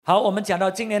好，我们讲到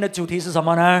今年的主题是什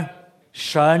么呢？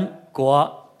神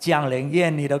国降临，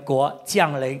愿你的国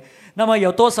降临。那么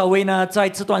有多少位呢，在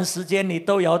这段时间你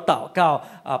都有祷告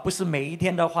不是每一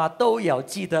天的话都有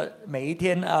记得每一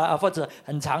天或者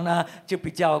很长呢，就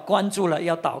比较关注了，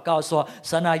要祷告说，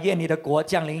神啊，愿你的国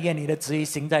降临，愿你的旨意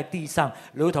行在地上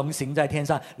如同行在天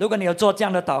上。如果你有做这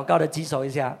样的祷告的，举手一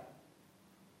下。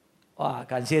哇，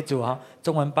感谢主啊！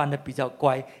中文班的比较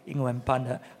乖，英文班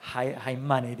的还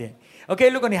慢一点。OK，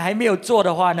 如果你还没有做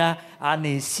的话呢，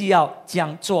你需要这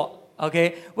样做。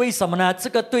OK， 为什么呢？这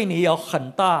个对你有很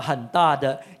大很大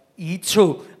的益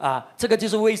处这个就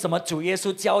是为什么主耶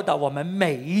稣教导我们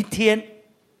每一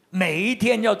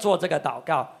天要做这个祷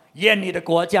告。愿你的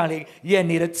国降临，愿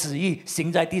你的旨意行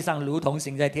在地上如同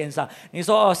行在天上。你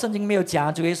说圣经没有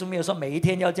讲，主耶稣没有说每一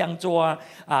天要这样做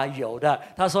有的。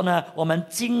他说呢，我们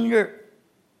今日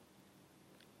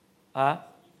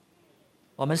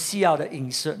我们需要的饮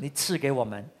食你赐给我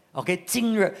们。OK，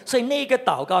 今日，所以那个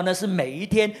祷告呢是每一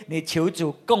天你求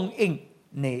主供应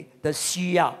你的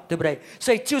需要，对不对？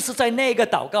所以就是在那个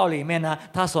祷告里面呢，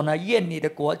他说呢，愿你的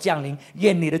国降临，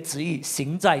愿你的旨意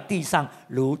行在地上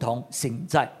如同行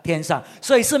在天上。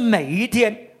所以是每一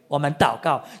天我们祷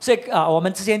告。所以我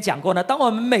们之前讲过呢，当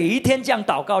我们每一天这样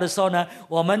祷告的时候呢，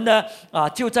我们呢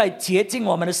就在洁净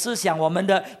我们的思想，我们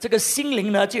的这个心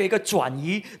灵呢就有一个转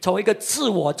移，从一个自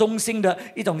我中心的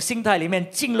一种心态里面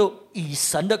进入以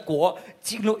神的国，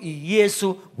进入以耶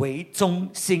稣为中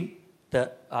心的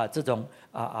这种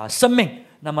生命。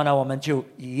那么呢，我们就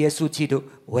以耶稣基督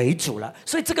为主了。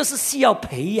所以这个是需要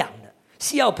培养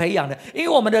的，因为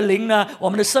我们的灵呢，我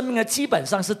们的生命呢，基本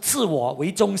上是自我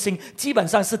为中心，基本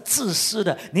上是自私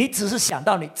的，你只是想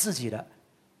到你自己的。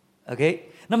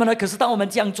OK， 那么呢，可是当我们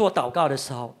这样做祷告的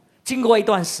时候，经过一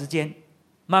段时间，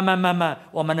慢慢，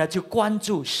我们呢就关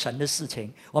注神的事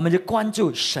情，我们就关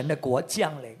注神的国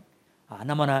降临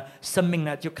那么呢，生命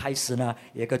呢就开始呢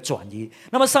有一个转移。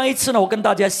那么上一次呢，我跟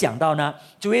大家想到呢，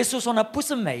主耶稣说呢，不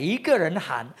是每一个人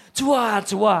喊主啊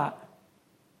主啊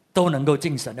都能够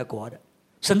进神的国的。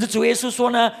甚至主耶稣说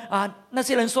呢那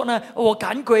些人说呢，我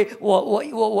赶鬼，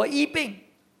我医病，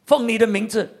奉你的名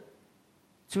字。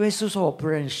主耶稣说我不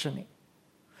认识你。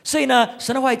所以呢，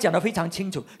神的话语讲得非常清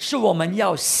楚，是我们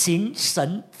要行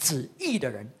神旨意的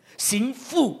人，行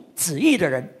父旨意的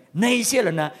人，那一些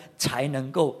人呢才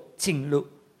能够进入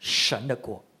神的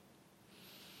国。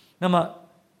那么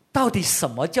到底什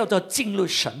么叫做进入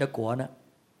神的国呢？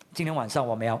今天晚上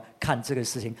我们要看这个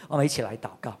事情，我们一起来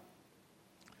祷告。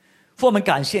父，我们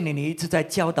感谢你，你一直在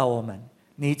教导我们，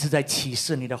你一直在启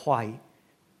示你的话语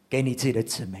给你自己的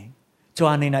子民。主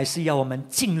啊，你乃是要我们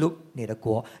进入你的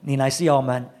国，你乃是要我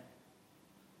们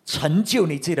成就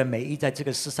你自己的美意在这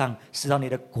个世上，使到你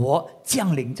的国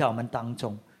降临在我们当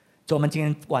中。主，我们今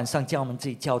天晚上将我们自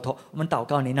己交托，我们祷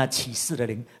告你那启示的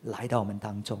灵来到我们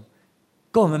当中，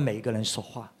跟我们每一个人说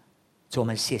话。主，我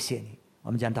们谢谢你，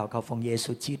我们将祷告奉耶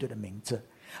稣基督的名字。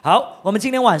好，我们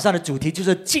今天晚上的主题就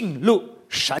是进入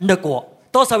神的国。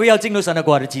多少位要进入神的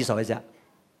国的举手一下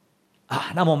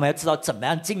那么我们要知道怎么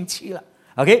样进去了。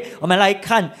 OK， 我们来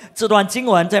看这段经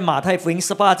文，在马太福音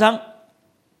18章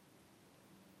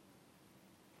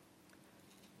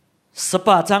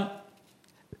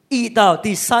1到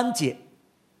第3节。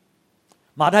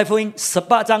马太福音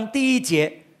18章第1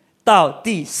节到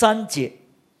第3节。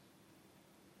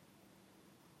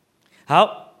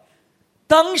好，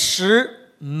当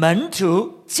时门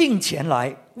徒进前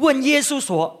来问耶稣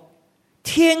说，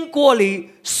天国里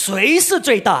谁是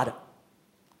最大的？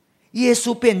耶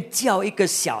稣便叫一个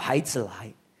小孩子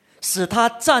来，使他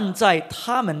站在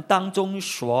他们当中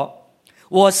说，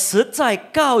我实在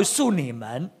告诉你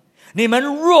们，你们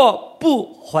若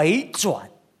不回转，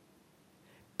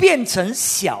变成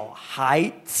小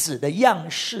孩子的样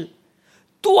式，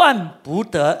断不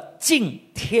得进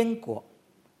天国。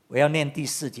我要念第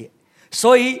4节。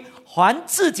所以凡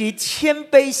自己谦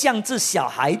卑像这小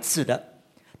孩子的，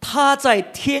他在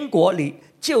天国里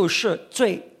就是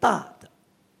最大的。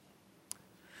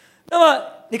那么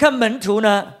你看门徒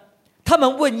呢，他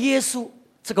们问耶稣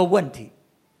这个问题，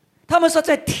他们说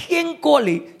在天国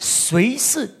里谁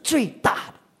是最大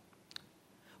的？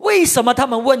为什么他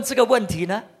们问这个问题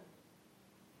呢？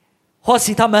或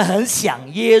许他们很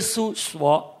想耶稣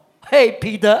说，嘿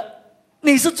彼得，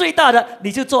你是最大的，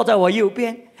你就坐在我右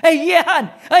边。约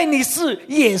翰，你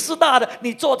也是大的，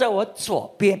你坐在我左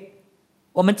边。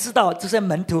我们知道这些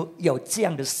门徒有这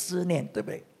样的思念，对不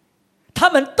对？他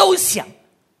们都想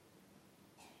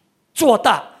做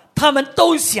大，他们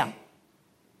都想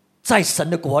在神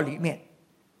的国里面。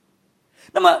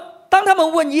那么当他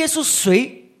们问耶稣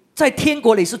谁在天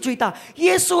国里是最大，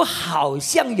耶稣好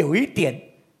像有一点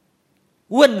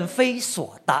问非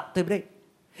所答，对不对？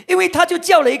因为他就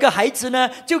叫了一个孩子呢，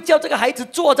就叫这个孩子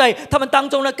坐在他们当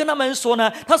中呢，跟他们说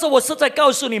呢，他说：“我是在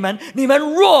告诉你们，你们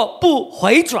若不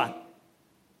回转，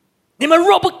你们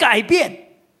若不改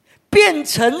变，变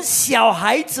成小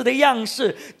孩子的样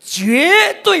式，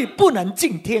绝对不能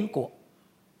进天国。”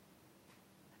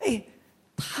哎，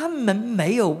他们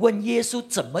没有问耶稣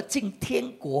怎么进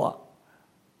天国，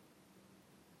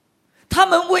他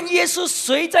们问耶稣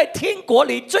谁在天国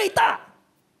里最大。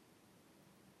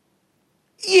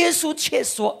耶稣却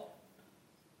说：“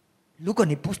如果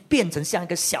你不变成像一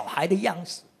个小孩的样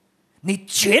子，你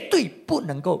绝对不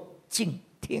能够进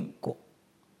天国。”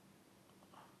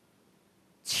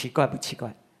奇怪不奇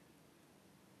怪？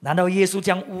难道耶稣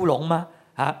这样乌龙吗？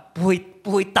不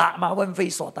会答吗？问非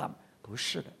所答吗？不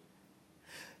是的。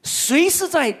谁是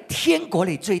在天国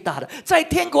里最大的？在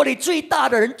天国里最大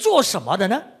的人做什么的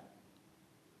呢？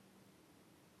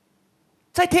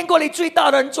在天国里最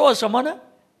大的人做什么呢？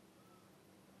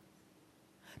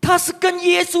他是跟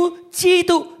耶稣基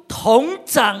督同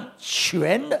掌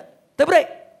权的，对不对？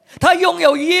他拥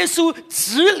有耶稣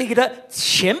治理的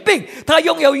权柄，他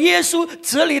拥有耶稣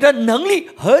治理的能力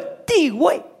和地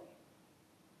位。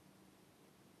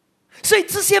所以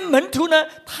这些门徒呢，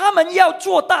他们要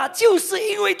做大，就是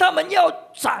因为他们要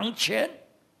掌权，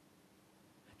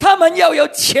他们要有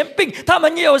权柄，他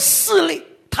们要有势力，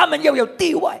他们要有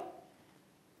地位。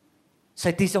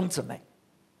所以弟兄姊妹，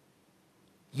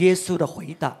耶稣的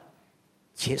回答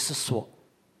却是说：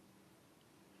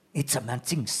你怎么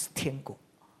进天国？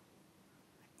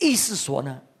意思说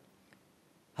呢，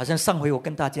好像上回我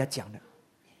跟大家讲的，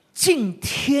进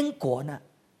天国呢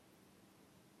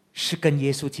是跟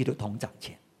耶稣基督同掌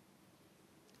权。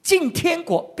进天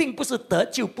国并不是得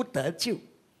救不得救，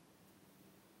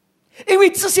因为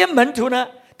这些门徒呢，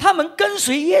他们跟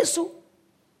随耶稣，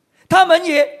他们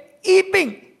也医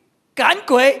病赶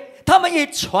鬼，他们也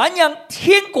传扬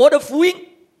天国的福音。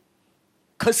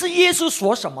可是耶稣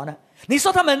说什么呢？你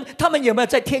说他们有没有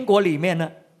在天国里面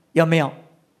呢？有没有？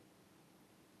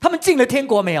他们进了天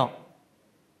国没有？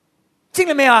进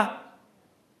了没有啊？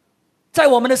在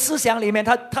我们的思想里面，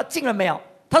他进了没有？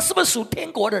他是不是属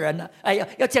天国的人呢？哎呀，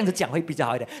要这样子讲会比较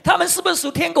好一点。他们是不是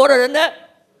属天国的人呢？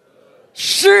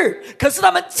是。可是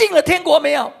他们进了天国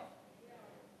没有？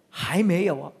还没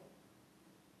有啊。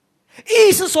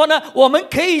意思说呢，我们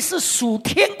可以是属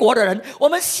天国的人，我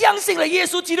们相信了耶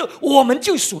稣基督，我们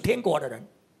就属天国的人。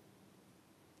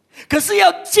可是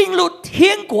要进入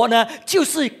天国呢，就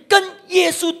是跟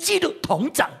耶稣基督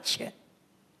同掌权，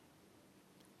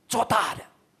做大的，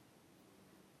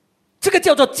这个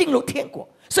叫做进入天国。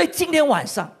所以今天晚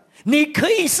上你可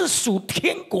以是属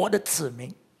天国的子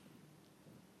民，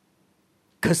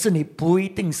可是你不一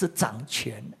定是掌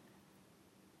权的，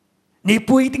你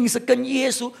不一定是跟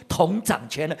耶稣同掌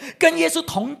权的。跟耶稣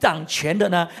同掌权的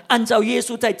呢，按照耶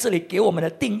稣在这里给我们的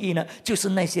定义呢，就是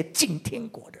那些进天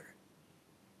国的人。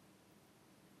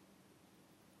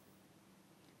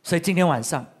所以今天晚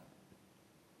上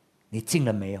你进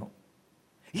了没有？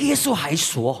耶稣还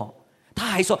说，他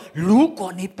还说，如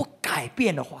果你不改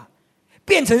变的话，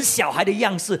变成小孩的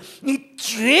样式，你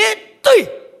绝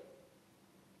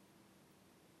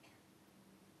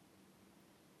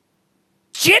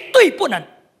对不能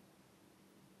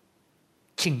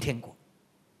进天国。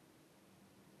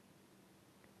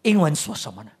英文说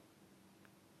什么呢？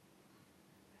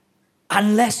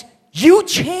 Unless you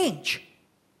change，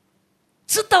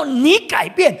 直到你改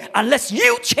变， unless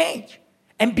you change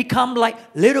and become like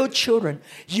little children,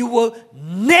 you will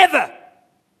never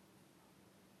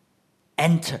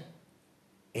enter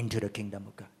into the kingdom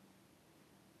of God。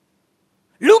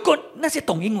 如果那些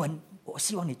懂英文，我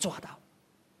希望你做到，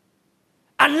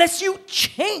 unless you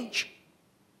change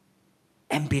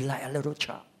and be like a little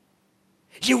child,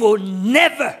 you will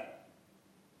never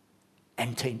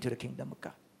enter into the kingdom of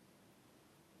God。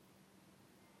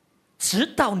 直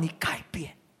到你改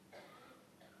变，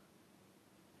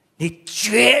你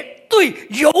绝对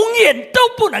永远都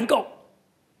不能够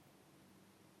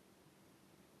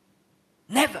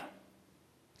never，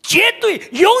 绝对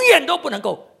永远都不能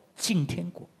够进天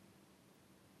国。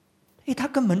他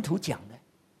跟门徒讲的，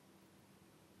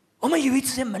我们以为这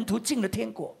些门徒进了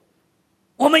天国，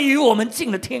我们以为我们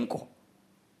进了天国，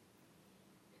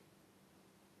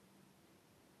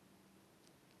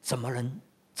什么人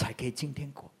才可以进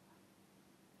天国？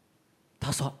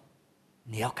他说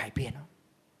你要改变哦，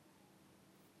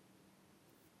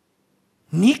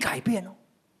你改变哦。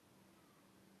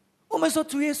我们说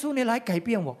主耶稣你来改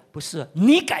变我，不是，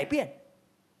你改变，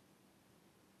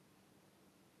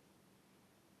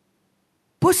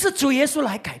不是主耶稣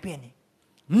来改变你，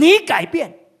你改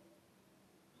变。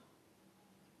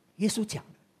耶稣讲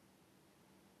的。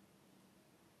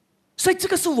所以这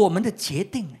个是我们的决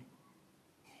定。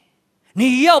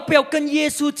你要不要跟耶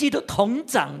稣基督同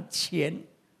掌权，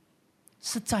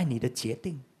是在你的决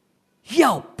定，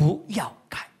要不要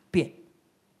改变。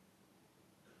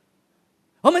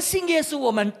我们信耶稣，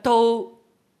我们都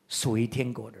属于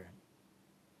天国的人，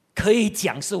可以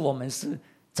讲是我们是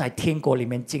在天国里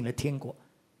面进了天国。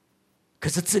可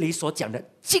是这里所讲的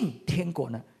进天国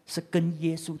呢，是跟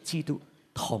耶稣基督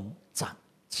同掌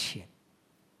权。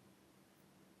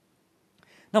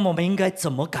那么我们应该怎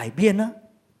么改变呢？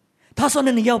他说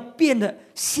呢，你要变得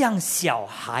像小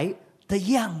孩的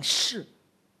样式，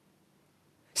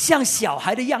像小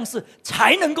孩的样式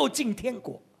才能够进天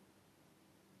国。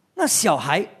那小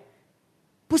孩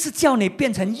不是叫你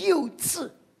变成幼稚，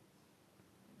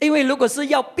因为如果是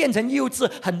要变成幼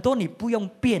稚，很多你不用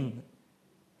变，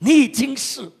你已经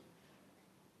是。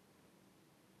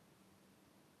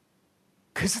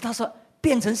可是他说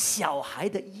变成小孩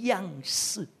的样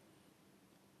式。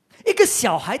一个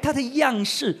小孩他的样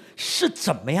式是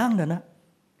怎么样的呢？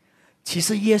其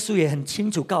实耶稣也很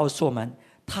清楚告诉我们，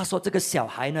他说这个小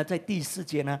孩呢，在第4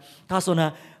节呢，他说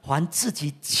呢，还自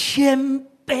己谦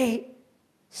卑，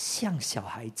像小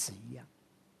孩子一样。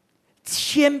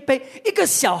谦卑，一个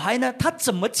小孩呢，他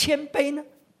怎么谦卑呢？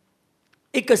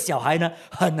一个小孩呢，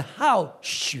很好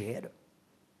学的。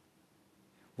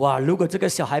哇，如果这个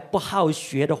小孩不好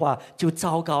学的话，就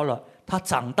糟糕了。他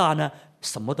长大呢，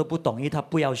什么都不懂，因为他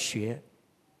不要学。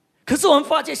可是我们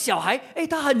发觉小孩，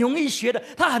他很容易学的，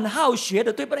他很好学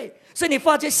的，对不对？所以你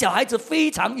发觉小孩子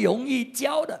非常容易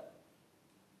教的。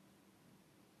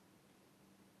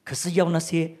可是要那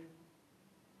些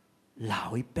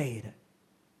老一辈的，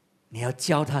你要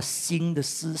教他新的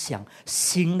思想、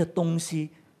新的东西，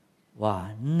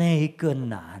哇，那个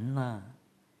难啊，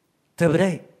对不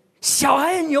对？小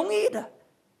孩很容易的，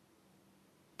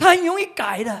他很容易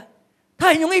改的。他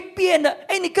很容易变的，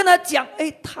你跟他讲，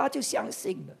他就相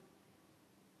信了。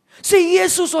所以耶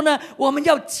稣说呢，我们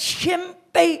要谦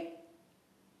卑，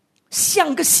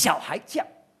像个小孩这样。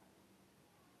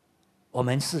我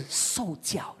们是受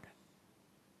教的，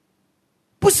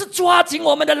不是抓紧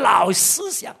我们的老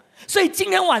思想。所以今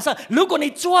天晚上，如果你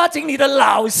抓紧你的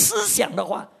老思想的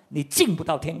话，你进不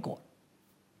到天国。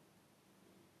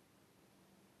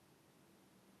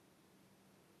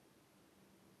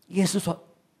耶稣说，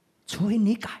除非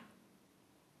你改。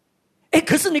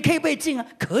可是你可以不可以进啊？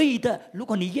可以的，如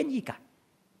果你愿意改。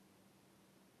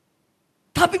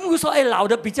他并不是说老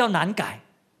的比较难改。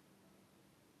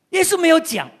耶稣没有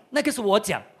讲，那个是我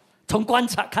讲，从观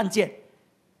察看见。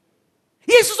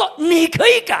耶稣说你可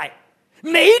以改，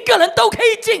每一个人都可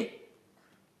以进。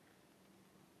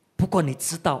不过你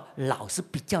知道老是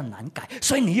比较难改，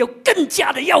所以你又更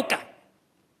加的要改。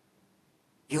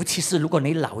尤其是如果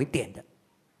你老一点的，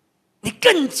你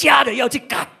更加的要去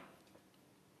改。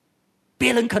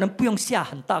别人可能不用下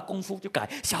很大功夫就改，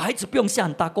小孩子不用下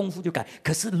很大功夫就改。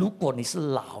可是如果你是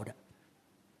老的，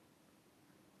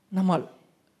那么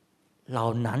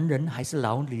老男人还是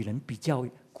老女人比较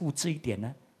固执一点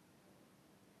呢？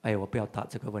我不要答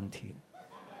这个问题。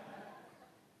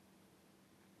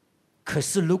可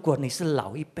是如果你是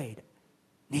老一辈的，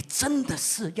你真的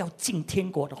是要进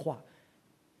天国的话，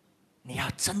你要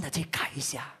真的去改一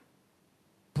下，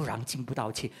不然进不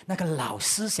到去。那个老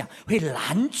思想会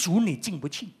拦阻你进不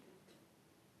去。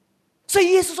所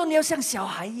以耶稣说你要像小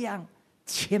孩一样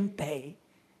谦卑。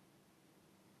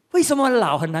为什么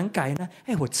老很难改呢？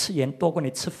我吃盐多过你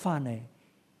吃饭呢。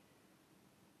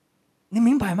你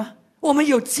明白吗？我们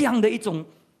有这样的一种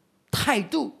态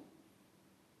度，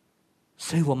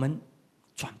所以我们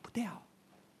转不掉。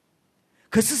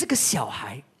可是这个小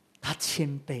孩他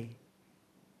谦卑，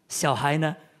小孩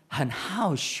呢很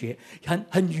好学，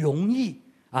很容易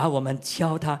啊。我们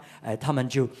教他，他们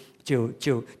就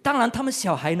当然他们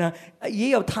小孩呢也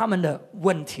有他们的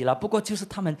问题了。不过就是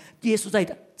他们耶稣在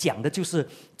讲的就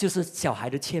是小孩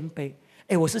的谦卑。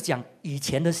我是讲以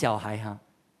前的小孩哈，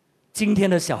今天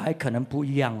的小孩可能不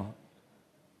一样哦。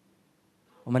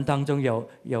我们当中有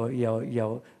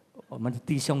我们的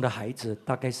弟兄的孩子，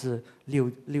大概是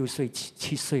6岁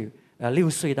7岁，6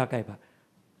岁大概吧。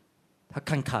他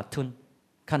看卡通，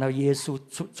看到耶稣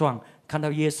出状，看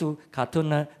到耶稣卡通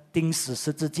呢钉死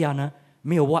十字架呢，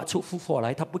没有挖出复活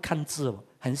来，他不看字哦，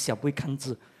很小不会看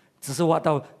字，只是挖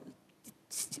到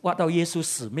耶稣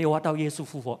死，没有挖到耶稣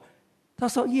复活。他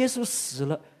说耶稣死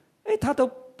了，他都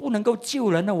不能够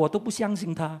救人了，我都不相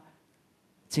信他。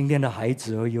今天的孩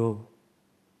子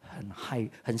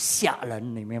很吓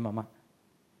人，你明白吗？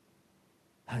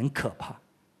很可怕。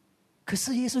可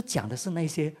是耶稣讲的是那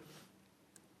些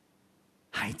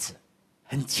孩子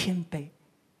很谦卑，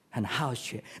很好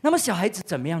学。那么小孩子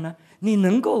怎么样呢？你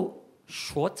能够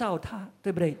塑造他，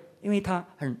对不对？因为他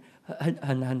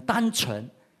很单纯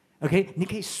 ，OK， 你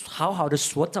可以好好的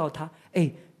塑造他，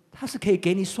他是可以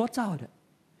给你塑造的。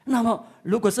那么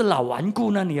如果是老顽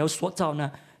固呢，你要塑造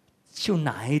呢，就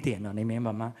难一点了，你明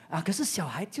白吗？可是小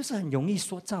孩就是很容易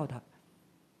塑造的，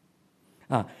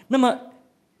那么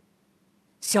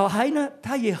小孩呢，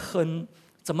他也很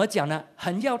怎么讲呢？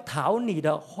很要讨你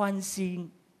的欢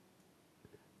心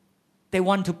 ，They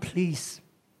want to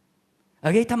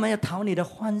please，OK， 他们要讨你的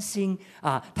欢心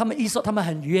他们一说，他们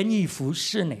很愿意服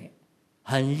侍你。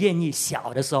很愿意。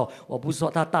小的时候，我不是说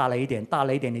他大了一点，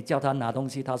你叫他拿东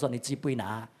西，他说你自己不会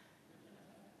拿。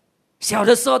小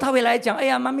的时候他会来讲，哎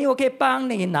呀，妈咪，我可以帮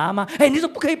你拿吗？你说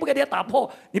不可以，不可以，要打破，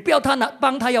你不要他拿，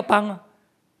帮他要帮啊。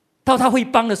到他会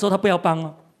帮的时候，他不要帮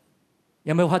啊。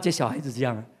有没有发觉小孩子这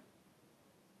样啊？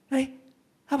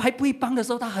他还不会帮的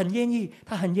时候，他很愿意，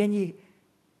他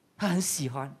很喜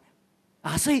欢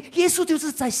所以耶稣就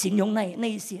是在形容那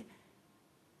一些。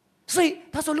所以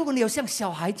他说，如果你有像小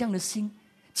孩这样的心，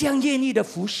这样愿意的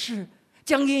服侍，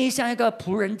这样愿意像一个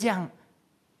仆人这样，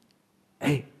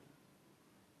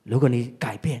如果你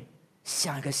改变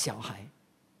像一个小孩，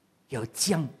有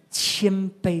这样谦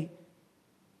卑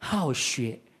好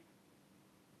学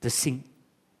的心，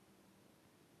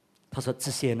他说这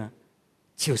些呢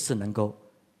就是能够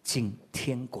进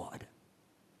天国的。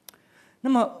那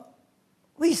么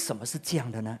为什么是这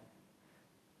样的呢？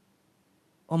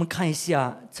我们看一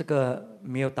下，这个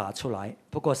没有打出来，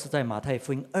不过是在马太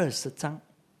福音20章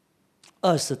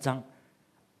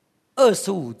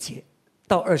25节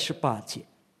到28节。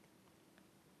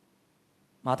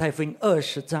马太福音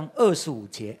20章25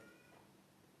节，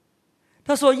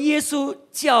他说耶稣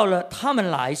叫了他们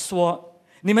来说，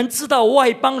你们知道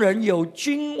外邦人有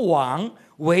君王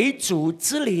为主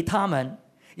治理他们，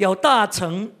有大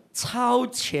臣超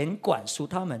前管束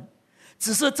他们，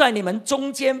只是在你们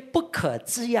中间不可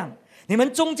这样。你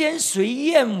们中间谁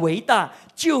愿为大，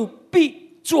就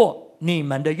必做你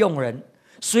们的用人；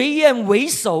谁愿为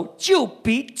首，就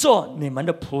必做你们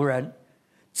的仆人。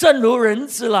正如人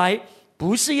子来，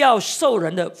不是要受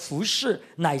人的服侍，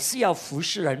乃是要服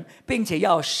侍人，并且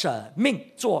要舍命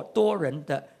做多人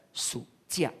的属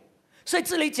价。所以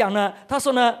这里讲呢，他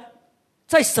说呢，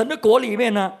在神的国里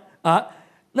面呢，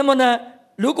那么呢，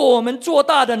如果我们做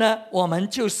大的呢，我们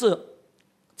就是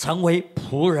成为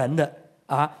仆人的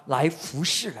来服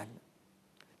侍人。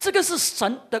这个是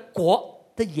神的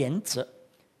国的原则，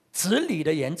治理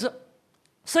的原则。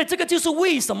所以这个就是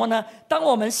为什么呢？当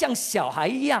我们像小孩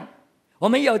一样，我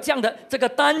们有这样的这个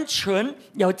单纯，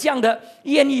有这样的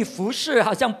愿意服侍，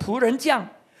好像仆人这样，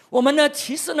我们呢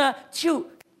其实呢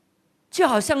就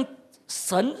好像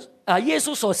神耶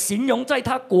稣所形容在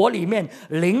他国里面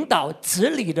领导治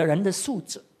理的人的素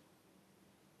质。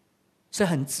所以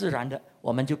很自然的，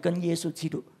我们就跟耶稣基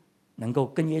督能够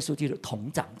跟耶稣基督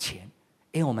同掌权，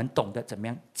因为我们懂得怎么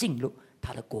样进入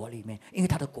他的国里面，因为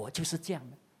他的国就是这样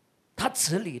的，他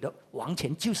治理的王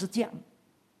权就是这样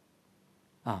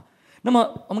那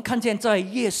么我们看见在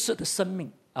耶稣的生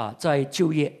命在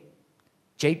旧约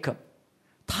Jacob，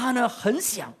 他呢很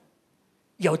想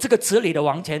有这个治理的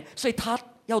王权，所以他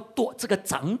要夺这个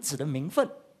长子的名分。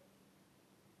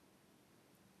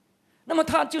那么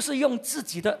他就是用自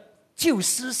己的旧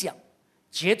思想，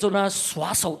接着呢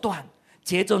耍手段，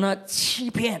接着呢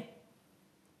欺骗，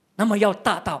那么要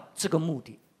达到这个目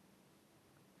的。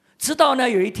直到呢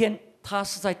有一天，他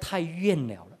实在太倦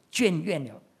倦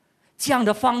了，这样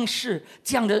的方式，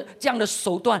这样的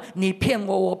手段，你骗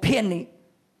我，我骗你，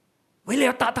为了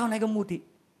要达到那个目的，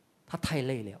他太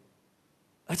累了，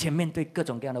而且面对各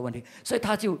种各样的问题，所以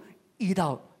他就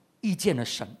遇见了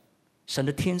神，神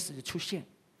的天使就出现，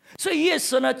所以耶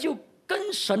稣呢就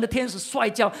跟神的天使摔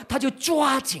跤，他就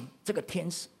抓紧这个天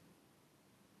使，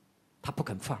他不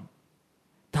肯放，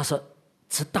他说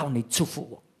直到你祝福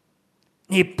我，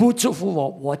你不祝福我，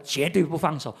我绝对不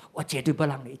放手，我绝对不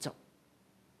让你走。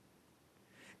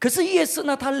可是耶稣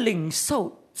呢，他领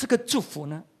受这个祝福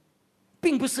呢，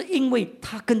并不是因为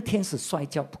他跟天使摔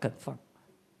跤不肯放。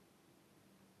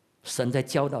神在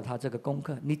教导他这个功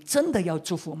课，你真的要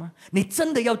祝福吗？你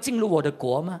真的要进入我的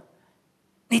国吗？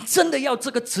你真的要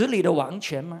这个治理的王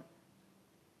权吗？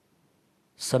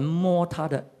神摸他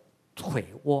的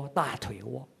大腿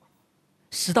窝，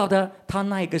使到他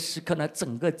那一个时刻呢，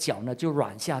整个脚呢就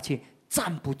软下去，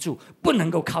站不住，不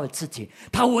能够靠自己，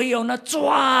他唯有呢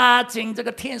抓紧这个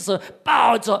天使，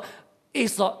抱着一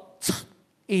手，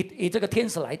以这个天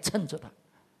使来撑着他。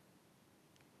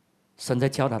神在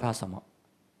教导他什么？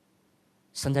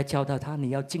神在教导他，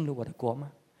你要进入我的国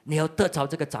吗？你要得着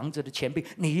这个长子的权柄，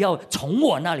你要从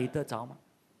我那里得着吗？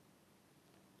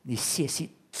你学习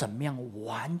怎么样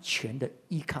完全的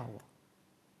依靠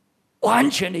我，完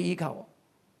全的依靠我，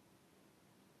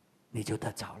你就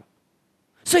得着了。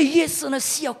所以耶稣呢，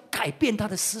需要改变他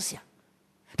的思想，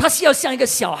他需要像一个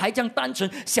小孩这样单纯，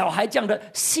小孩这样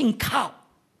的信靠、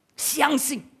相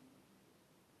信，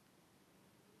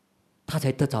他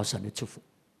才得着神的祝福。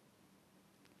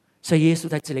所以耶稣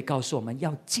在这里告诉我们，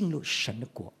要进入神的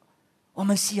国，我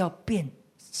们需要变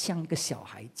像一个小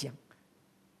孩这样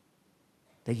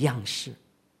的样式。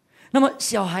那么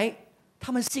小孩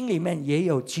他们心里面也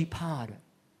有惧怕的，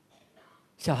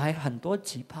小孩很多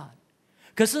惧怕的。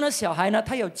可是呢，小孩呢，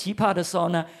他有惧怕的时候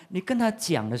呢，你跟他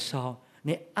讲的时候，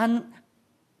你安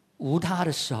抚他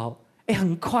的时候，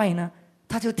很快呢，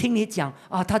他就听你讲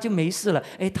啊，他就没事了，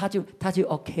他就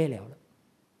OK 了。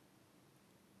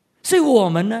所以我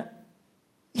们呢，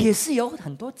也是有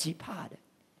很多惧怕的。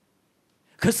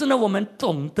可是呢，我们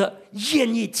懂得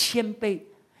愿意谦卑，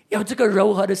有这个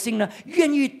柔和的心呢，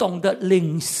愿意懂得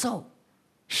领受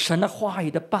神的话语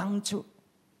的帮助，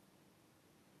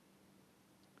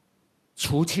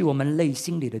除去我们内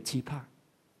心里的惧怕，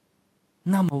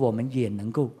那么我们也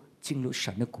能够进入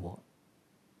神的国。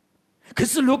可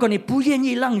是如果你不愿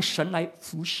意让神来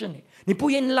服侍你，你不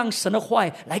愿意让神的话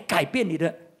语来改变你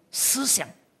的思想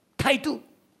态度，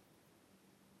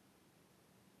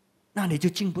那你就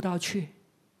进不到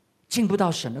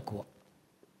神的国。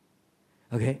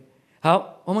 OK，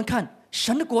 好，我们看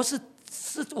神的国是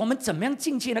我们怎么样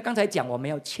进去呢？刚才讲我们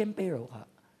要谦卑柔和，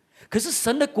可是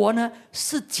神的国呢，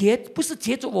不是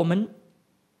借着我们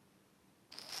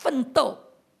奋斗，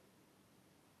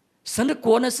神的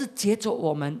国呢是借着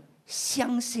我们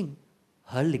相信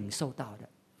和领受到的。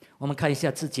我们看一下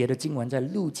这节的经文，在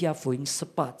路加福音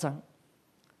18章，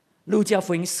路加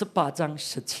福音18章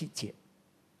17节。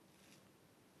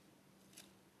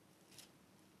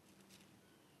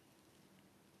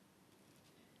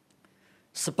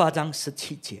18章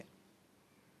17节，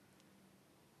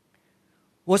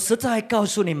我实在告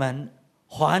诉你们，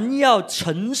凡要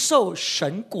承受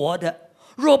神国的，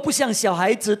若不像小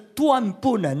孩子，断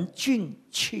不能进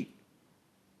去。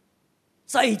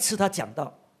再一次他讲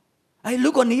到，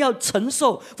如果你要承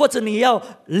受，或者你要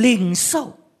领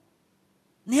受，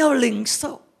你要领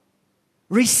受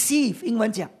receive 英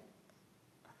文讲。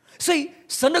所以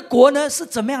神的国呢是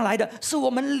怎么样来的？是我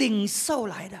们领受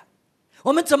来的。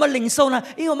我们怎么领受呢？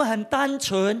因为我们很单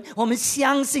纯，我们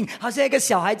相信，好像一个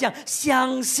小孩这样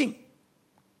相信，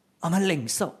我们领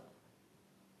受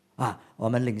我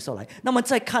们领受来。那么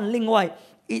再看另外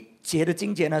一节的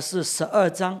经节呢，是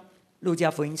12章，路加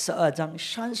福音12章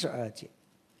32节。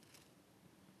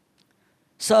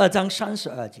12章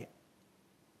32节，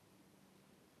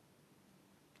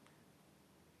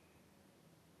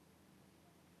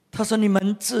他说：“你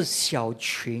们这小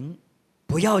群，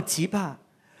不要惧怕，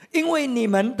因为你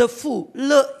们的父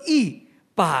乐意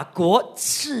把国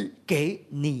赐给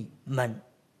你们。”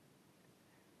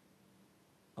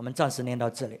我们暂时念到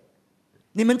这里。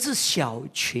你们这小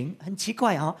群，很奇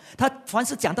怪他凡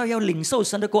是讲到要领受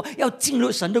神的国，要进入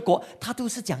神的国，他都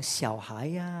是讲小孩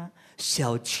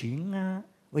小群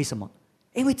为什么？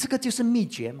因为这个就是秘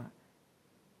诀嘛，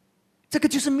这个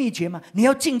就是秘诀嘛。你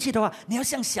要进去的话，你要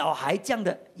像小孩这样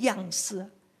的样式，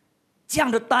这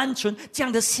样的单纯，这样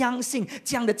的相信，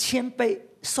这样的谦卑，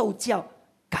受教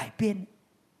改变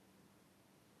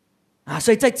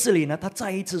所以在这里呢，他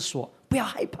再一次说不要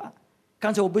害怕。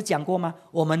刚才我不是讲过吗？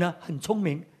我们呢很聪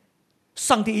明，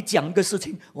上帝一讲一个事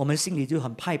情，我们心里就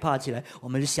很害怕起来，我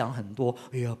们就想很多，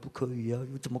不可以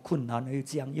又这么困难又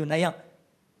这样又那样，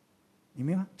你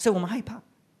明白吗？所以我们害怕。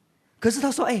可是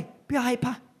他说不要害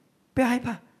怕，不要害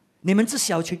怕，你们这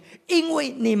小群，因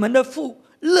为你们的父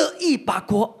乐意把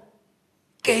国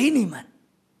给你们，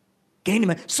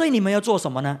所以你们要做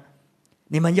什么呢？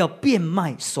你们要变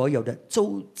卖所有的，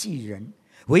周济人，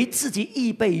为自己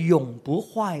预备永不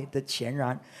坏的钱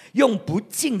粮，用不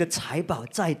尽的财宝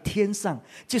在天上，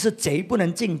就是贼不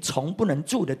能进，虫不能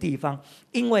住的地方。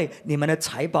因为你们的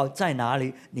财宝在哪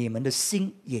里，你们的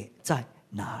心也在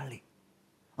哪里。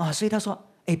所以他说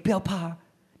不要怕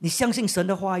你相信神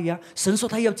的话语神说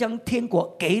他要将天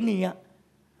国给你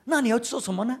那你要做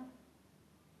什么呢？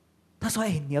他说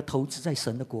你要投资在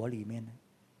神的国里面，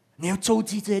你要周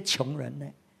济这些穷人呢，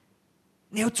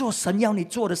你要做神要你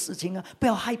做的事情不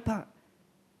要害怕，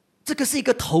这个是一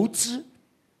个投资，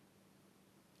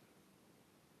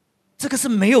这个是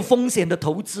没有风险的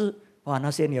投资。那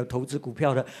些你有投资股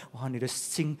票的，你的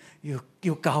心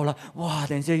又高了，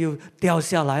等一下又掉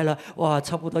下来了，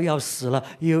差不多要死了，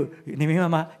你明白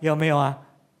吗？有没有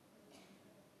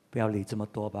不要理这么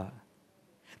多吧。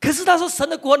可是他说神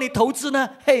的国你投资呢，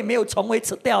没有虫会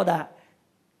吃掉的，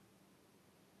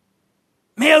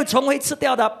没有虫会吃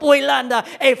掉的，不会烂的。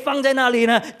放在那里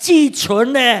呢，寄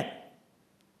存呢，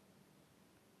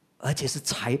而且是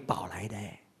财宝来的。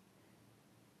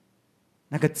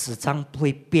那个纸张不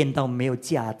会变到没有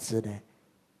价值的，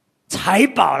财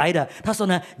宝来的。他说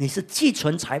呢，你是寄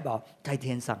存财宝在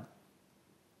天上。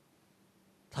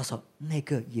他说那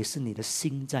个也是你的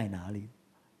心在哪里。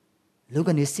如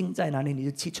果你的心在哪里，你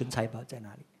就寄存财宝在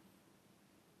哪里。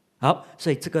好，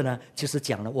所以这个呢，就是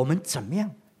讲了我们怎么样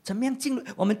进入。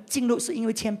我们进入是因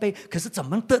为谦卑，可是怎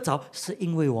么得着，是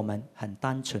因为我们很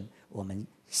单纯，我们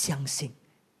相信，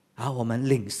然后我们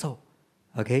领受。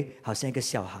OK， 好像一个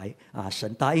小孩啊，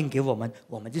神答应给我们，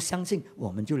我们就相信，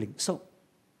我们就领受。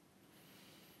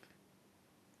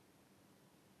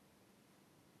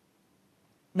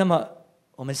那么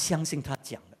我们相信他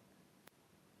讲的。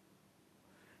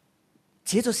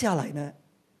接着下来呢，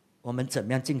我们怎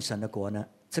么样进神的国呢？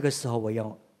这个时候我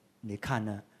要你看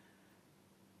呢，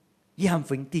约翰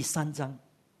福音第3章，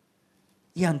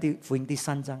约翰福音第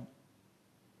3章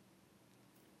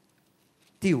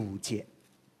第5节。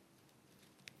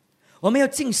我们要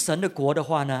进神的国的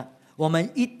话呢，我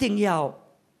们一定要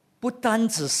不单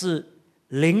只是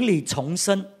灵里重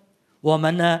生，我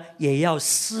们呢也要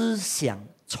思想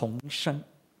重生。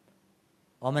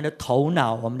我们的头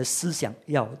脑，我们的思想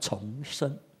要重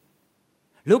生。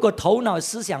如果头脑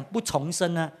思想不重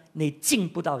生呢，你进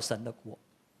不到神的国。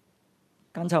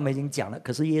刚才我们已经讲了，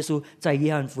可是耶稣在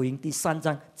约翰福音第3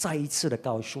章再一次的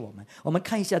告诉我们。我们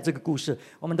看一下这个故事，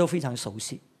我们都非常熟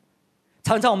悉。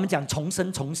常常我们讲重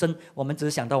生，我们只是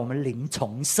想到我们灵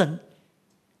重生。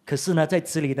可是呢，在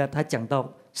这里呢，他讲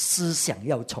到思想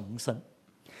要重生。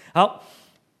好，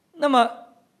那么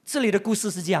这里的故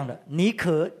事是这样的：尼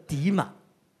可底马，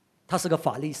他是个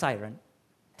法利赛人，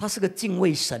他是个敬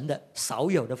畏神的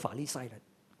少有的法利赛人。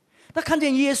他看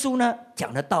见耶稣呢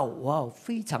讲的道，哇，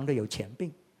非常的有权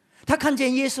柄。他看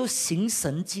见耶稣行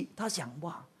神迹，他想，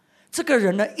哇，这个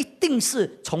人呢一定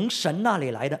是从神那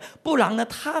里来的，不然呢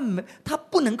他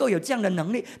不能够有这样的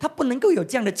能力，他不能够有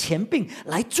这样的权柄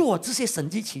来做这些神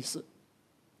迹奇事。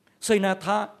所以呢，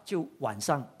他就晚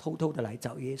上偷偷的来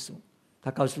找耶稣。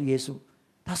他告诉耶稣，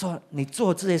他说，你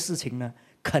做这些事情呢，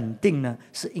肯定呢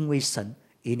是因为神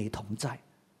与你同在。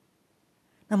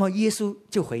那么耶稣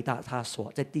就回答他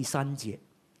说，在第3节，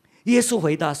耶稣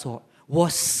回答说，我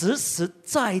实实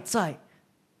在在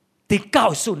地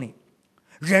告诉你，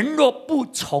人若不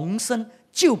重生，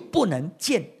就不能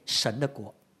见神的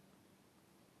国。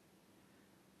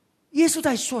耶稣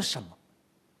在说什么？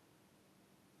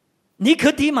尼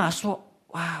可底马说，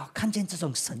哇，看见这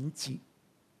种神迹，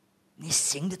你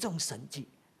行的这种神迹，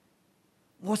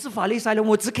我是法利赛人，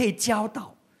我只可以教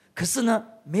导，可是呢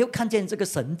没有看见这个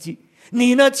神迹，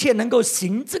你呢却能够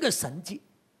行这个神迹。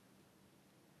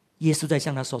耶稣在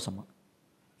向他说什么？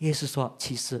耶稣说，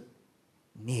其实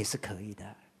你也是可以的。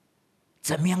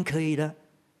怎么样可以呢？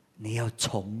你要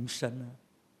重生啊！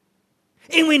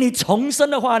因为你重生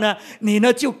的话呢，你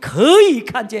呢就可以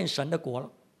看见神的国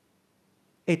了。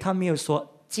他没有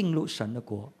说进入神的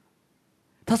国，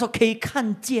他说可以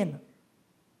看见。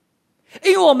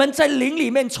因为我们在灵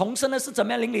里面重生呢，是怎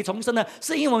么样灵里重生呢？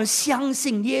是因为我们相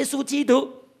信耶稣基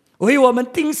督为我们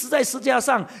钉死在十字架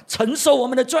上，承受我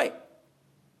们的罪。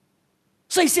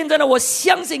所以现在呢，我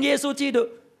相信耶稣基督，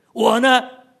我呢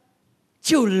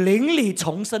就灵里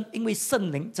重生，因为圣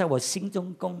灵在我心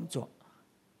中工作。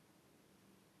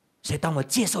所以当我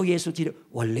接受耶稣基督，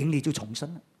我灵里就重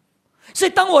生了。所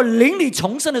以当我灵里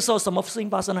重生的时候，什么事情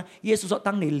发生呢？耶稣说，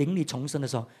当你灵里重生的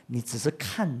时候，你只是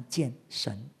看见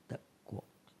神的国，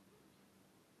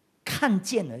看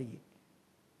见而已。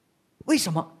为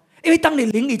什么？因为当你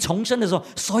灵里重生的时候，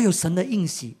所有神的应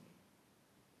许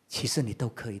其实你都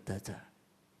可以得着，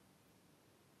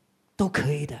都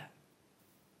可以的。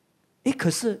可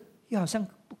是又好像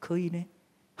不可以呢，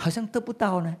好像得不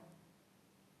到呢。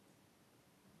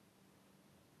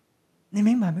你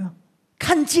明白没有？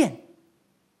看见，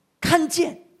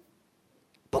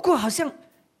不过好像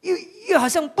又好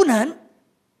像不能，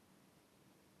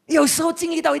有时候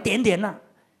经历到一点点了，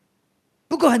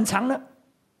不过很长了，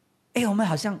我们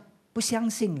好像不相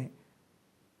信呢。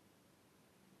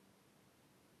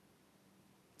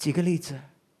举个例子，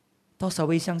多少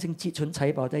位相信积存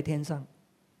财宝在天上？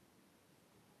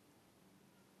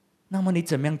那么你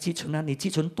怎么样积存呢？你积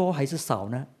存多还是少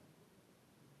呢？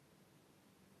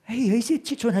有一些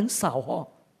积存很少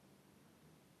哦，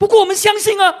不过我们相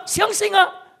信啊，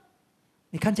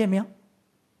你看见没有？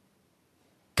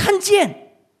看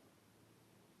见，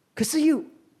可是又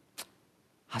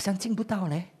好像进不到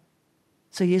嘞。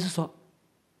所以耶稣说，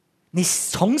你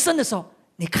重生的时候，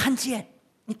你看见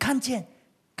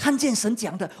神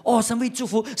讲的，神会祝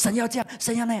福，神要这样，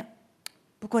神要那样，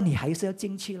不过你还是要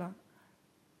进去啦。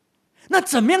那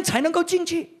怎么样才能够进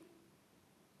去？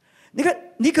你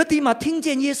看尼可底马听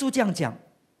见耶稣这样讲，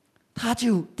他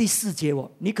就第4节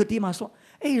尼可底马说：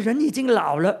人已经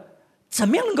老了，怎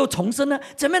么样能够重生呢？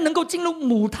怎么样能够进入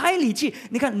母胎里去？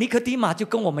你看尼可底马就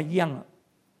跟我们一样了。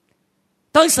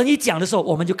当神一讲的时候，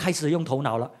我们就开始用头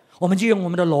脑了，我们就用我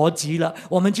们的逻辑了，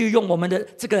我们就用我们的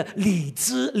这个理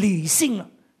智理性了。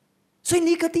所以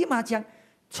尼可底马讲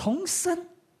重生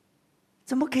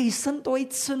怎么可以生多一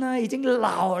次呢？已经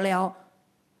老了，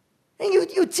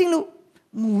又进入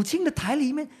母亲的胎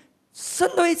里面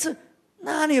生多一次，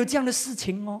哪里有这样的事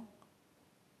情哦？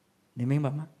你明白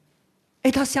吗？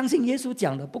他相信耶稣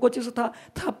讲的，不过就是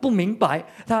他不明白，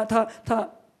他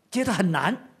觉得很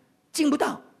难，进不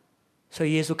到。所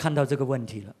以耶稣看到这个问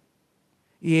题了，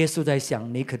耶稣在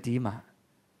想尼可底马，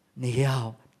你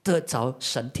要得着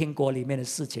神天国里面的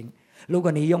事情，如果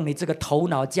你用你这个头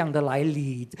脑这样的来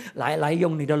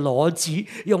用你的逻辑，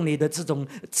用你的这种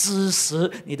知识，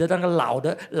你的那个老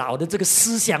的这个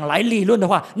思想来理论的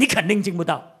话，你肯定进不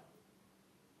到。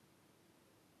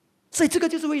所以这个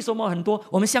就是为什么很多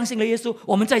我们相信了耶稣，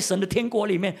我们在神的天国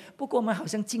里面，不过我们好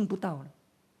像进不到了，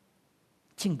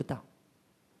进不到。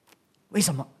为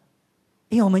什么？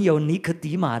因为我们有尼可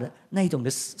底马的那一种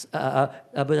的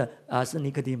不是是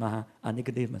尼可底马尼可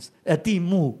底马地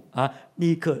木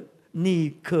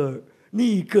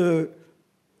尼可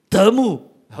德木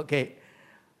 ，OK，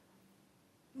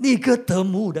 尼可德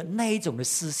木的那一种的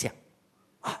思想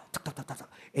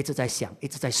一直在想，一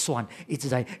直在算，一直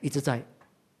在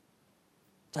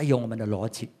用我们的逻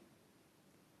辑。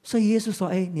所以耶稣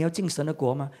说：“你要进神的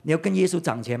国吗？你要跟耶稣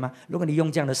掌权吗？如果你用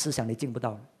这样的思想，你进不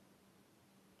到了，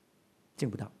进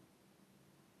不到。”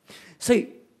所以，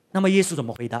那么耶稣怎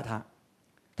么回答他？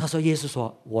他说：“耶稣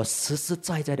说，我实实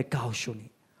在在的告诉你，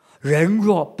人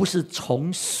若不是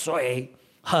从水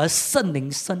和圣灵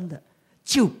生的，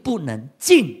就不能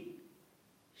进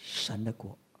神的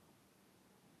国。”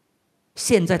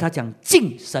现在他讲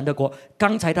进神的国，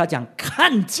刚才他讲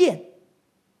看见。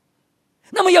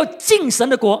那么要进神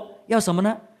的国，要什么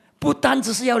呢？不单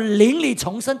只是要灵里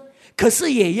重生，可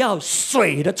是也要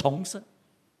水的重生。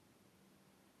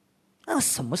那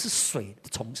什么是水的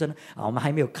重生呢？我们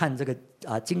还没有看这个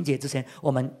经节之前，我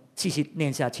们继续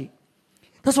念下去。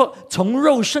他说：“从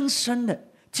肉身生的，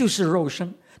就是肉身；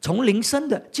从灵生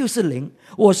的，就是灵。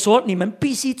我说你们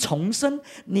必须重生，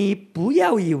你不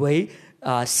要以为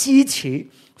稀奇。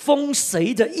风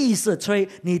随着意识吹，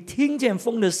你听见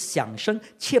风的响声，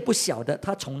却不晓得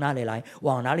它从哪里来，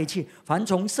往哪里去。凡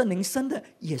从圣灵生的，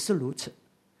也是如此。”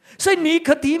所以尼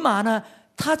可底马呢，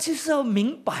他就是要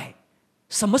明白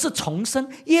什么是重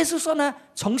生。耶稣说呢，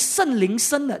从圣灵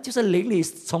生的，就是灵里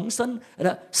重生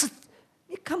的，是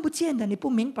你看不见的，你不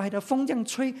明白的，风这样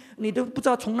吹，你都不知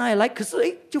道从哪里来，可是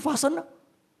就发生了，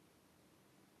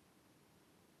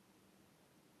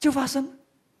就发生了。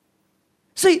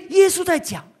所以耶稣在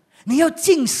讲，你要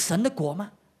进神的国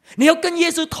吗？你要跟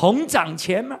耶稣同掌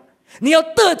权吗？你要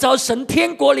得着神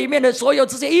天国里面的所有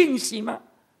这些应许吗？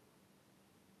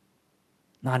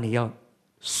那你要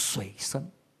水生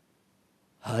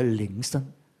和灵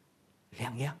生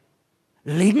两样。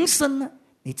灵生呢，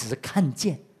你只是看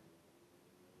见，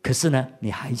可是呢，你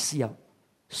还是要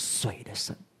水的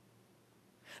生。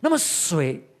那么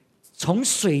从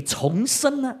水重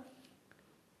生呢？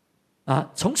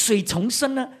从水重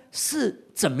生呢是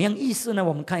怎么样意思呢？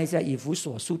我们看一下以弗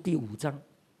所书第5章。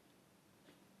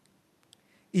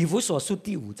以弗所书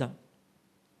第5章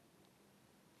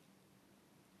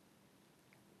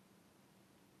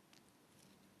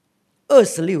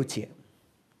26节。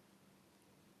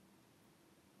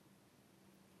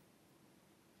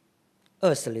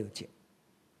26节，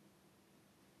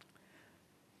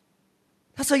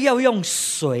他说要用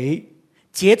水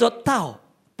藉着道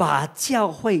把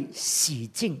教会洗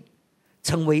净，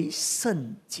成为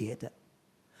圣洁的。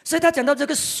所以他讲到这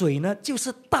个水呢，就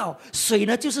是道；水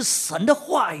呢，就是神的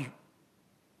话语，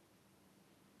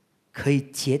可以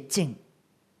洁净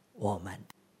我们，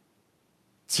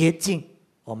洁净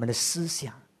我们的思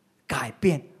想，改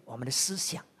变我们的思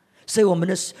想。所以我们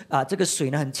的这个水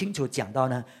呢，很清楚讲到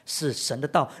呢是神的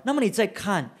道。那么你再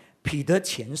看彼得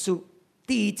前书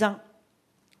第1章，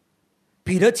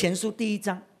彼得前书第1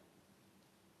章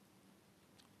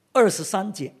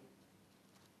23节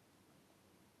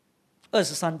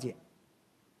，23节，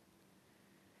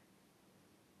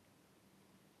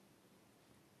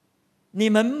你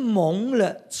们蒙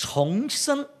了重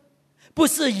生，不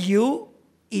是由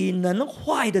于能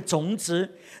坏的种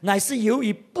子，乃是由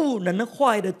于不能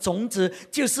坏的种子，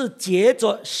就是藉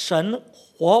着神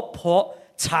活泼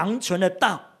长存的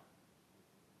道。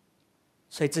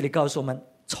所以这里告诉我们，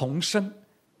重生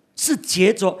是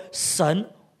借着神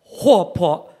活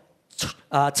泼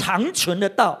长存的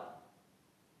道，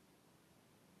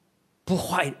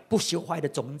不朽坏的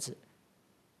种子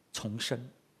重生。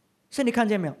所以你看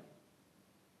见没有？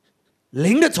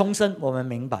灵的重生我们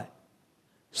明白，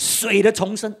水的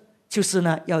重生就是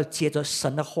呢，要借着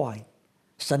神的话语、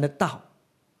神的道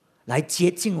来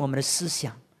接近我们的思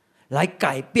想，来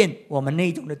改变我们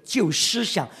那种的旧思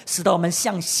想，使得我们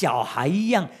像小孩一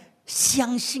样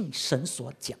相信神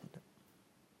所讲的。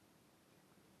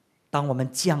当我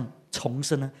们这样重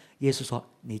生呢，耶稣说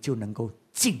你就能够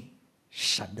进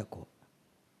神的国，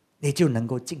你就能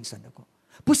够进神的国。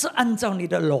不是按照你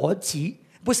的逻辑，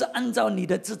不是按照你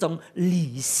的这种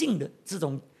理性的这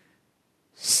种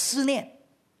思念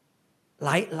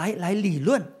来理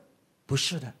论，不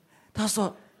是的。他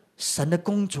说神的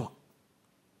工作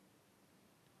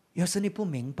有时你不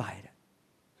明白的，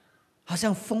好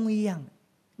像风一样，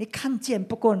你看见，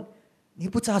不过你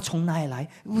不知道从哪里来，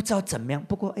不知道怎么样，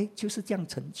不过就是这样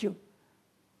成就。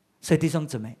所以弟兄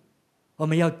姊妹，我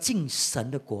们要进神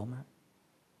的国吗？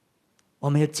我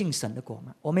们要进神的国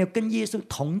吗？我们要跟耶稣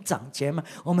同掌权吗？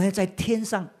我们要在天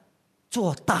上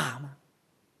做大吗？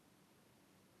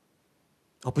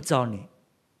我不知道你，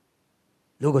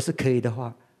如果是可以的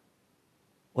话，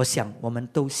我想我们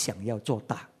都想要做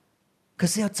大，可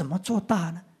是要怎么做大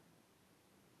呢？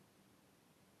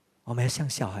我们要像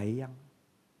小孩一样，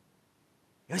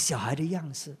有小孩的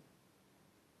样式，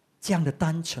这样的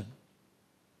单纯，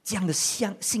这样的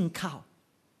信靠，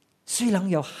虽然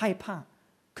有害怕，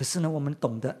可是呢，我们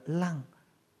懂得让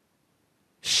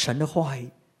神的话语、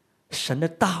神的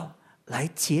道来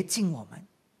洁净我们，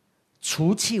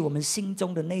除去我们心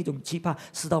中的那种惧怕，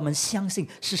使到我们相信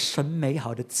是神美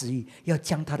好的旨意，要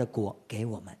将他的国给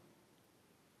我们，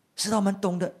使到我们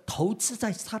懂得投资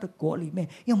在他的国里面，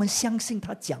因为我们相信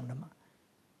他讲的嘛。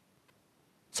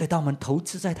所以当我们投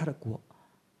资在他的国，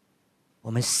我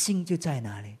们心就在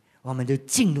哪里，我们就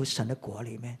进入神的国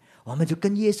里面，我们就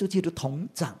跟耶稣基督同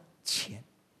掌权。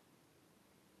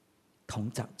同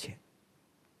掌权。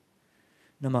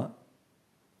那么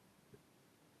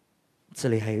这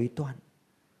里还有一段，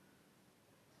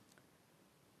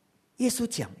耶稣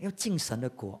讲要进神的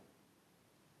国，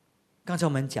刚才我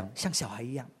们讲像小孩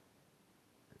一样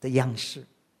的样式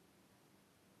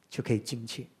就可以进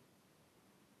去，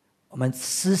我们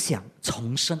思想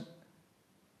重生，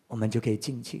我们就可以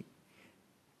进去。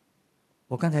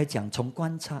我刚才讲从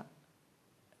观察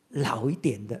老一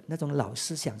点的那种老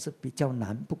思想是比较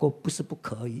难，不过不是不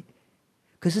可以。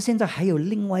可是现在还有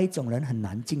另外一种人很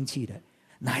难进去的，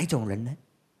哪一种人呢？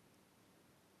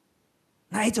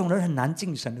哪一种人很难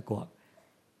进神的国？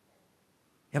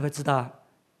要不要知道？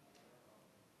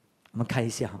我们看一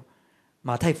下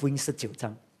马太福音19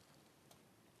章。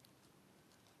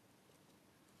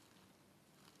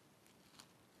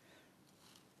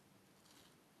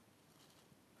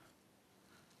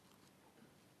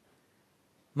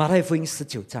马太福音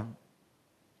19章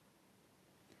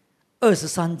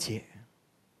23节，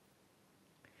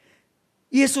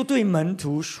耶稣对门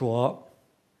徒说：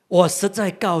我实在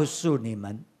告诉你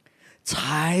们，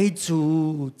财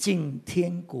主进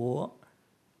天国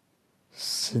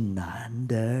是难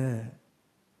的。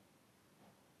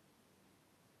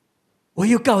我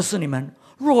又告诉你们，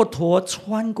骆驼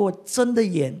穿过针的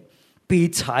眼，比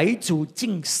财主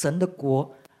进神的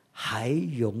国还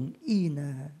容易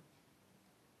呢。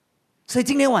所以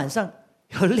今天晚上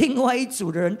有另外一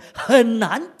组的人很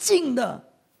难进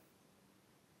的，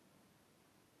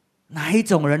哪一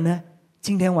种人呢？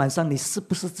今天晚上你是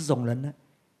不是这种人呢？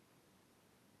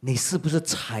你是不是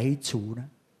财主呢？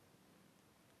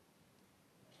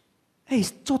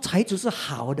做财主是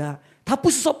好的，他不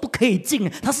是说不可以进，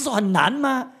他是说很难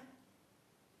吗？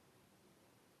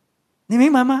你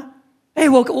明白吗？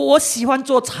我喜欢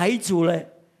做财主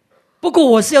嘞，不过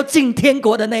我是要进天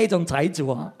国的那一种财主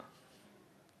啊。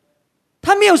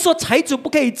他没有说财主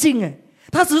不可以进，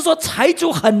他只是说财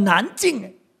主很难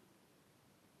进。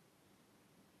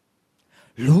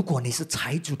如果你是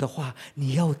财主的话，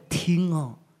你要听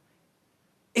哦，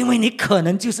因为你可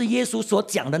能就是耶稣所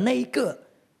讲的那一个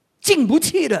进不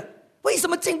去的。为什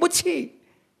么进不去？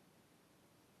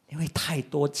因为太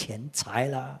多钱财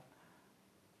了，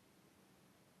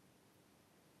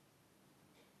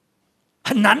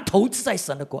很难投资在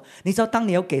神的国。你知道，当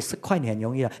你要给10块你很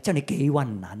容易了，叫你给1万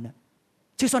很难的。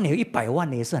就算你有100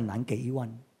万，你也是很难给1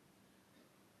万。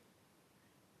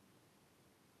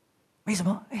为什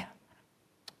么？给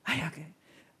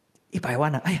100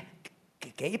万了，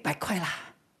给100块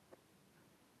啦。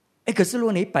可是如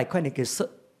果你100块，你给10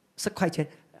块钱，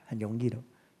很容易的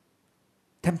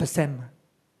，10% 嘛，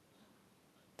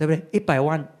对不对？100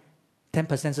万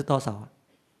 10% 是多少啊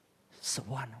10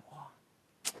万了，哇！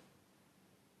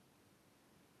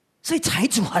所以财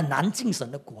主很难进神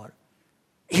的国了，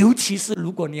尤其是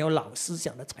如果你有老思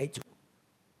想的财主。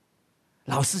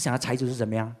老思想的财主是怎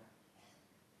么样？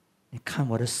你看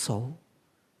我的手，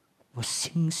我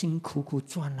辛辛苦苦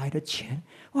赚来的钱，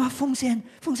哇，奉献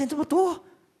这么多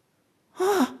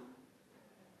啊！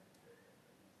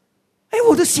哎，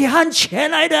我的血汗钱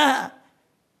来的，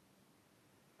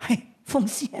嘿，奉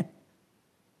献，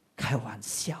开玩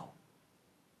笑，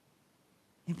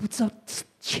你不知道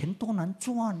钱多难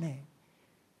赚呢，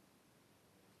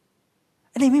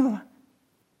你明白吗？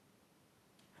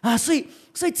啊，所以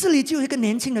这里就有一个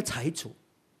年轻的财主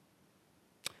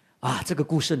啊，这个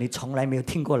故事你从来没有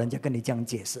听过人家跟你这样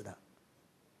解释的。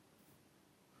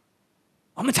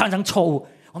我们常常错误，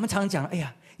我们常常讲，哎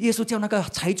呀，耶稣叫那个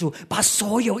财主把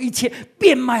所有一切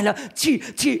变卖了，去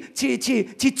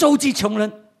周济穷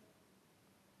人，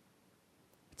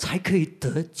才可以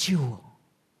得救。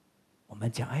我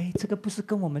们讲，哎，这个不是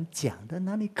跟我们讲的，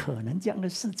哪里可能这样的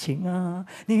事情啊？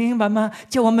你明白吗？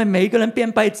叫我们每一个人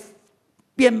变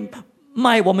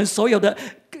卖我们所有的，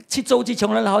去周济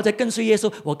穷人，然后再跟随耶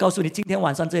稣。我告诉你，今天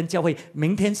晚上这间教会，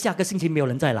明天下个星期没有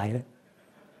人再来了。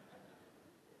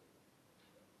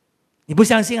你不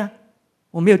相信啊？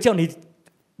我没有叫你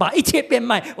把一切变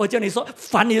卖，我叫你说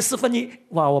凡你的1/4。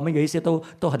哇，我们有一些都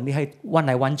很厉害，弯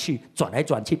来弯去，转来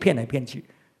转去，骗来骗去。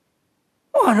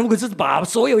哇，如果是把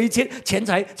所有一切钱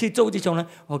财去周济穷人，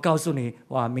我告诉你，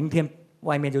哇，明天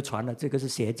外面就传了，这个是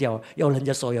邪教，要人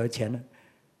家所有的钱了。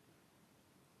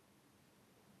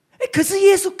可是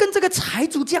耶稣跟这个财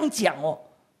主这样讲哦，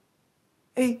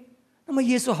那么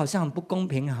耶稣好像很不公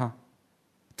平哈，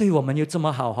对我们又这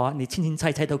么好哈，你青青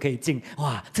菜菜都可以进，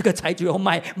哇，这个财主要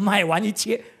卖完一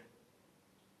切，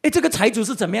这个财主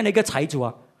是怎么样的一个财主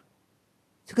啊？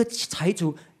这个财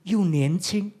主又年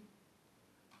轻，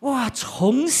哇，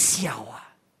从小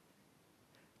啊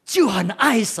就很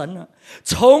爱神了，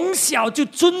从小就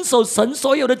遵守神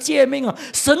所有的诫命啊，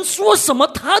神说什么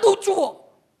他都做。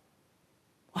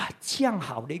哇，这样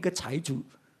好的一个财主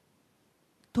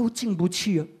都进不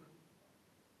去啊！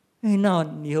那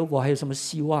你和我还有什么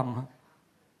希望啊？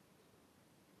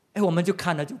我们就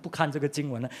看了就不看这个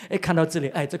经文了。看到这里，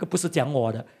这个不是讲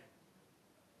我的，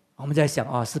我们在想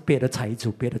啊，是别的财主，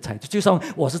别的财主。就算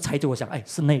我是财主，我想，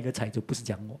是那个财主，不是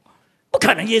讲我。不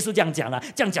可能，耶稣这样讲了，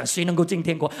这样讲谁能够进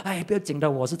天国？不要紧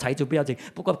的，我是财主，不要紧。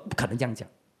不过不可能这样讲。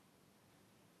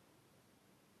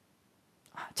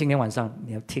今天晚上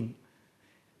你要听。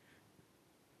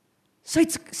所以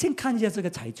先看一下这个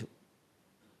财主，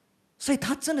所以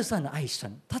他真的是很爱神，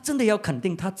他真的要肯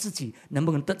定他自己能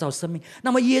不能得着生命。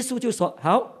那么耶稣就说：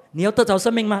好，你要得着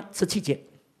生命吗？17节，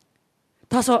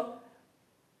他说：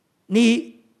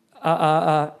你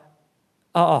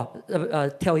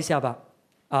跳一下吧，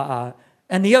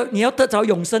你要得着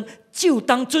永生，就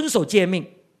当遵守诫命。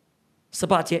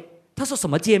18节，他说什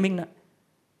么诫命呢？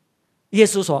耶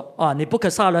稣说：你不可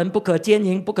杀人，不可奸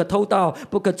淫，不可偷盗，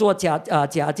不可作假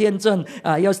见证，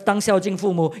要当孝敬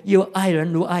父母，又爱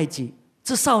人如爱己。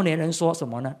这少年人说什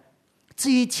么呢？这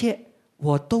一切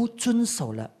我都遵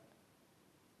守了。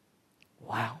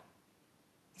哇，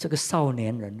这个少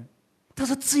年人他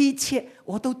说这一切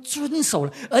我都遵守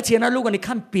了。而且呢，如果你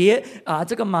看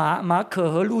这个马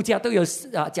可和路加都有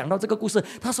讲到这个故事，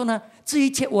他说呢，这一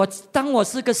切当我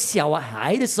是个小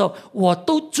孩的时候，我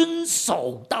都遵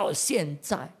守到现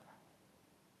在。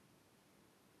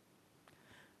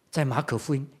在马可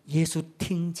福音，耶稣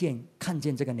看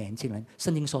见这个年轻人，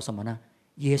圣经说什么呢？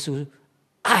耶稣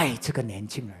爱这个年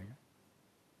轻人。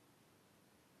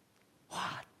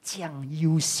哇，这样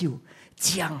优秀，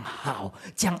这样好，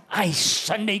这样爱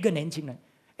神的一个年轻人，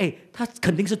他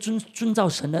肯定是遵照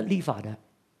神的律法的。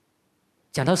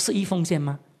讲到10亿奉献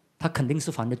吗？他肯定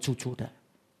是还得足足的。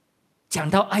讲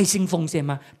到爱心奉献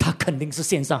吗？他肯定是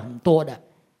献上很多的。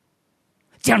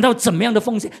讲到怎么样的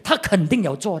奉献，他肯定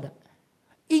有做的，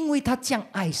因为他这样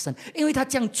爱神，因为他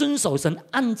这样遵守神，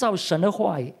按照神的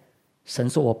话语，神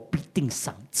说我必定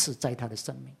赏赐在他的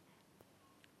生命。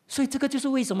所以这个就是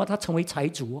为什么他成为财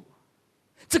主，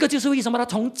这个就是为什么他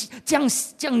从这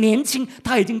样年轻，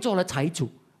他已经做了财主。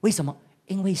为什么？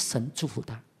因为神祝福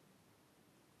他，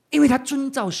因为他遵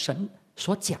照神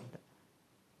所讲的，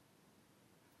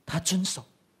他遵守。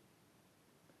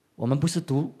我们不是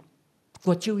读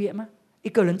过旧约吗？一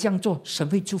个人这样做，神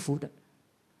会祝福的。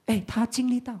他经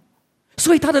历到，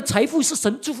所以他的财富是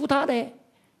神祝福他的。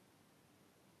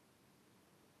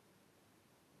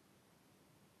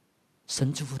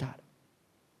神祝福他的，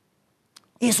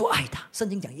耶稣爱他，圣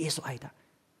经讲耶稣爱他。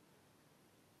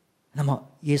那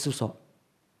么耶稣说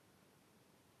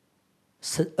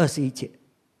，21节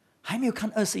还没有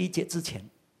看21节之前，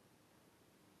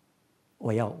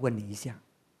我要问你一下。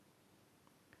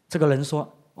这个人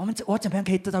说，我怎么样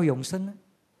可以得到永生呢？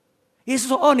耶稣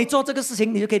说，你做这个事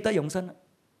情你就可以得永生了。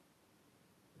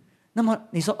那么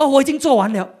你说，我已经做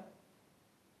完了。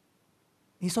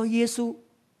你说耶稣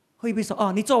会不会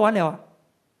说，你做完了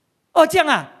啊？这样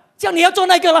啊，这样你要做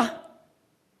那个了。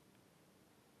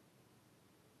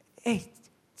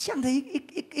这样的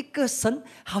一个神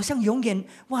好像永远，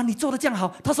哇，你做的这样好，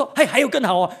他说还有更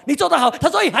好哦，你做的好，他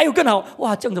说还有更好，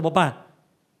哇，这样怎么办？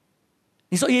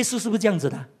你说耶稣是不是这样子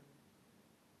的？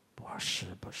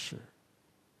不是。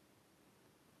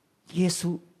耶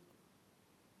稣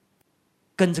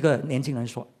跟这个年轻人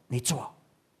说，你做。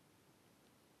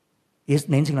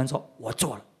年轻人说，我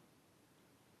做了。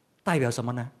代表什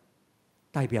么呢？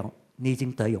代表你已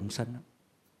经得永生了。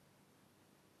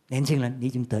年轻人，你已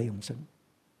经得永生。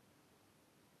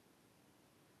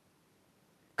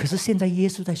可是现在耶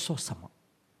稣在说什么？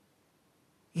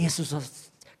耶稣说，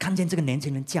看见这个年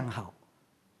轻人这样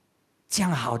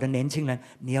好的年轻人，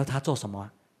你要他做什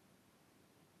么？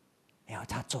你要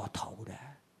他做头的，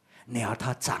你要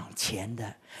他掌权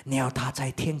的，你要他在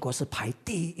天国是排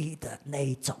第一的那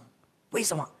一种。为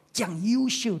什么？这样优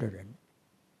秀的人。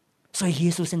所以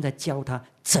耶稣现在教他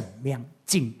怎么样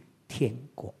进天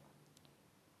国。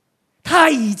他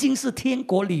已经是天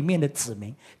国里面的子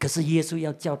民，可是耶稣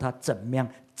要教他怎么样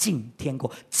进天国，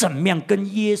怎么样跟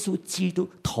耶稣基督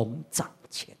同掌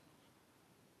权，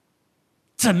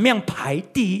怎么样排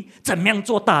第一，怎么样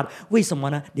做大的。为什么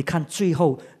呢？你看最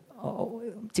后，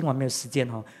今晚没有时间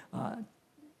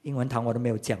英文堂我都没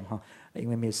有讲因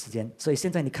为没有时间。所以现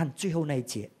在你看最后那一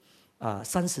节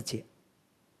30节，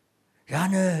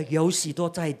然而有许多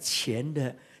在前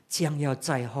的将要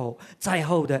在后，在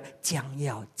后的将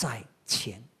要在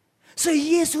前。所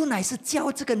以耶稣乃是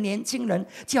教这个年轻人，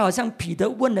就好像彼得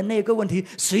问的那个问题，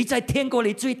谁在天国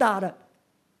里最大的？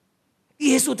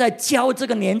耶稣在教这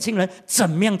个年轻人怎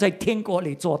么样在天国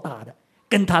里做大的，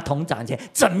跟他同掌权，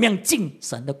怎么样进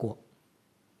神的国。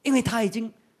因为他已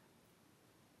经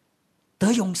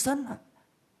得永生了，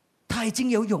他已经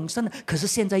有永生了。可是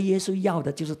现在耶稣要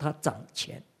的就是他掌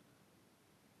权。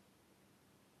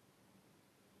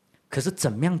可是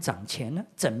怎么样掌权呢？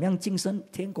怎么样进神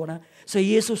天国呢？所以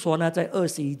耶稣说呢，在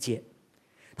21节，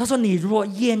他说，你若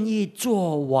愿意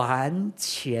做完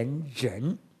全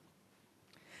人，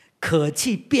可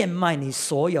去变卖你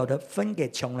所有的，分给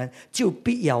穷人，就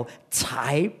必有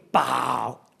财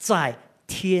宝在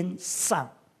天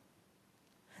上。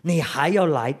你还要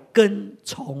来跟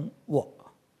从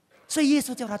我。所以耶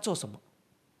稣叫他做什么？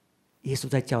耶稣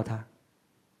在教他，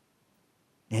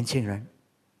年轻人，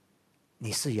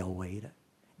你是有为的，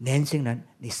年轻人，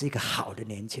你是一个好的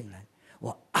年轻人，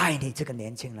我爱你这个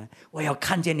年轻人，我要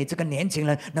看见你这个年轻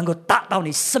人能够达到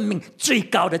你生命最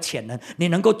高的潜能，你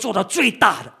能够做到最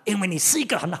大的，因为你是一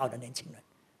个很好的年轻人，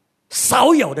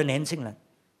少有的年轻人。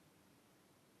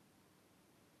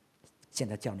现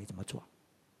在教你怎么做，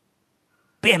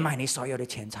变卖你所有的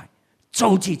钱财，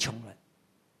周济穷人，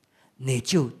你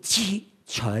就积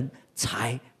存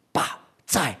财宝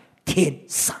在天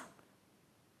上。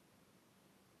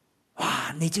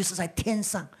哇，你就是在天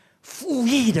上富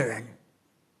裕的人，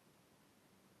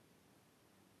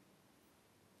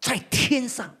在天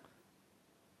上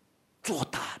做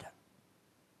大的，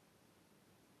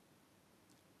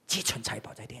积存财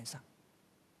宝在天上。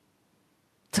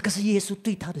这个是耶稣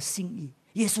对他的心意。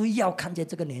耶稣要看见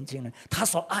这个年轻人，他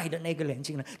所爱的那个年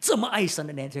轻人，这么爱神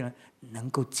的年轻人，能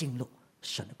够进入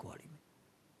神的国里面。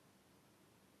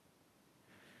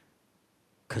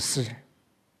可是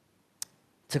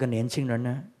这个年轻人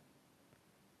呢，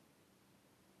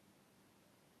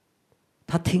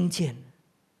他听见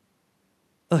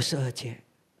22节，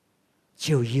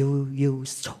就忧忧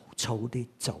愁愁地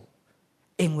走，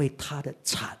因为他的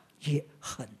产业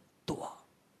很多。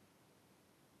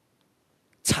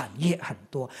产业很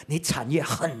多，你产业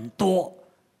很多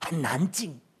很难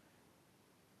进，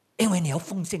因为你要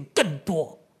奉献更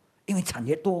多，因为产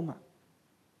业多嘛，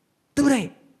对不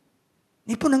对？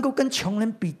你不能够跟穷人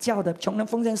比较的，穷人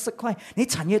奉献10块，你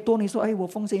产业多，你说我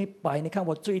奉献100，你看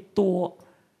我最多，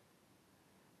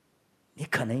你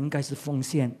可能应该是奉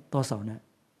献多少呢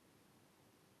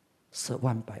？10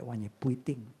万100万也不一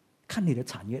定，看你的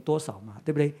产业多少嘛，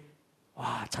对不对？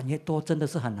哇，产业多真的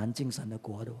是很难进神的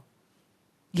国的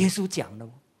耶稣讲的，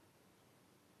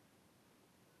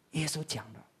耶稣讲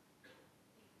的。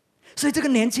所以这个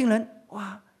年轻人，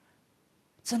哇，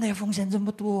真的要奉献这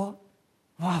么多，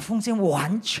哇，奉献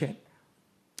完全。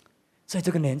所以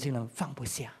这个年轻人放不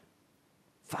下，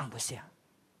放不下，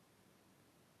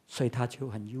所以他就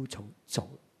很忧愁走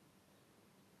了，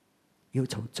忧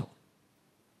愁走。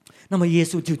那么耶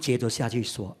稣就接着下去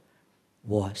说，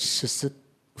我实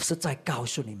在告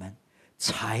诉你们，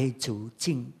财主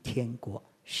进天国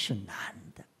是难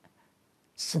的，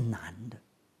是难的。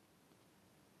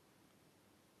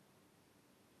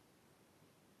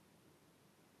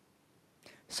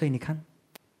所以你看，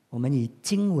我们以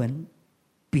经文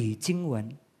比经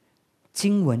文，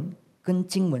经文跟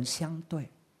经文相对，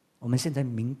我们现在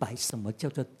明白什么叫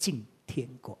做进天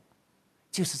国，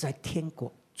就是在天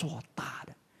国做大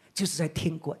的，就是在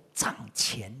天国掌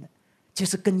权的，就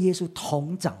是跟耶稣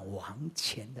同掌王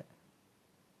权的。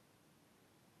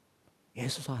耶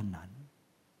稣说很难，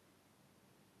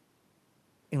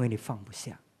因为你放不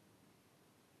下。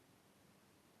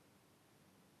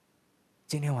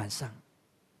今天晚上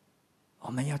我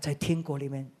们要在天国里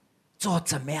面做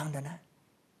怎么样的呢？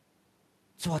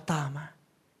做大吗？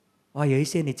有一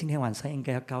些你今天晚上应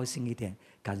该要高兴一点，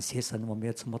感谢神我没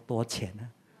有这么多钱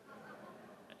呢。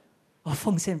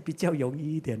奉献比较容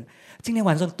易一点。今天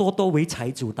晚上多多为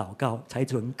财主祷告，财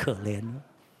主很可怜。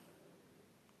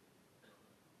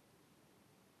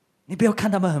你不要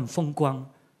看他们很风光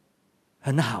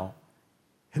很好，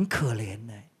很可怜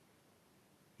的。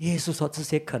耶稣说这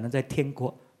些可能在天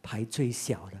国排最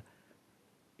小的，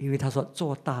因为他说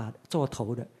做大的做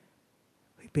头的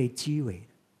会被击毁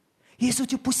的。耶稣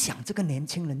就不想这个年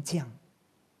轻人这样，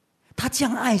他这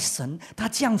样爱神，他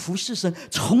这样服侍神，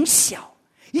从小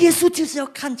耶稣就是要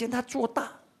看见他做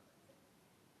大。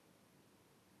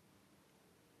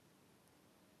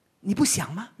你不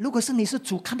想吗？如果是你是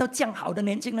主，看到这样好的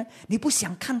年轻人，你不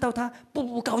想看到他步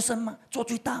步高升吗？做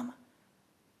最大吗？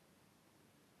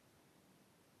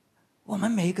我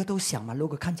们每一个都想嘛，如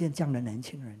果看见这样的年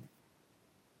轻人。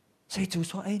所以主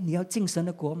说，你要进神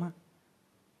的国吗？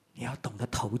你要懂得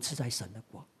投资在神的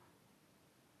国，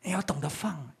你要懂得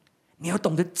放，你要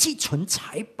懂得积存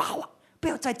财宝啊！不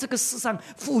要在这个世上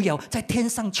富有，在天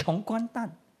上穷光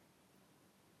蛋。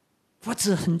我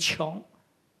只很穷。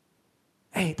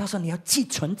他说你要积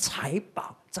存财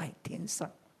宝在天上。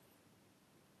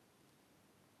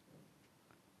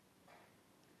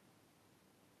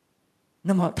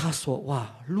那么他说，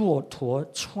哇，骆驼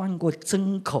穿过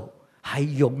针口还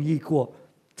容易过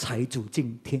财主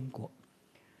进天国。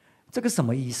这个什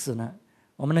么意思呢？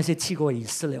我们那些去过以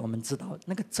色列，我们知道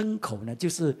那个针口呢，就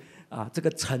是这个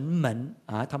城门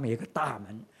他们有一个大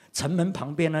门，城门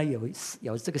旁边呢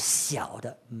有这个小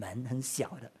的门，很小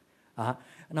的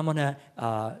那么呢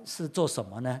是做什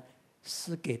么呢？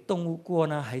是给动物过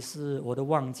呢，还是我都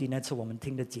忘记那次我们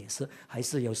听的解释，还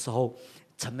是有时候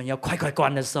城门要快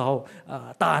关的时候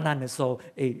大难的时候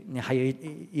你还有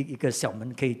一个小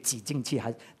门可以挤进去，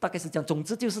还大概是这样。总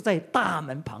之就是在大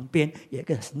门旁边有一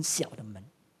个很小的门。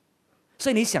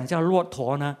所以你想象骆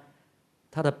驼呢，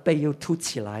它的背又凸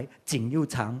起来，颈又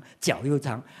长，脚又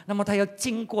长，那么它要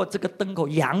经过这个灯口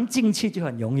扬进去就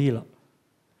很容易了。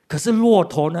可是骆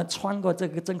驼呢，穿过这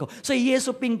个针口，所以耶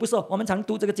稣并不是我们常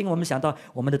读这个经，我们想到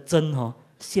我们的针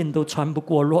线都穿不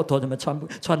过，骆驼怎么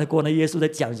穿得过呢？耶稣在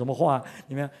讲什么话？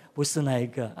你们不是那一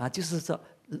个就是说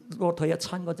骆驼要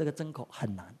穿过这个针口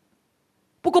很难，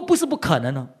不过不是不可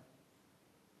能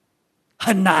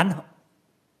很难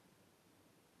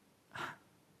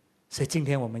所以今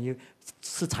天我们又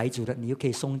是财主的，你又可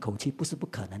以松一口气，不是不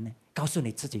可能呢。告诉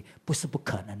你自己，不是不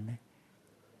可能呢，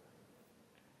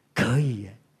可以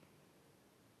耶。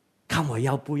看我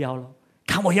要不要咯，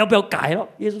看我要不要改咯。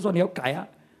耶稣说你要改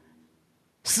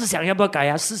思想要不要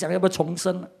改思想要不要重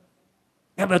生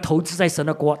要不要投资在神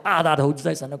的国，大大投资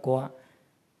在神的国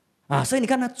所以你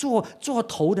看他做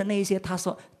头的那一些，他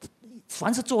说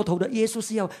凡是做头的，耶稣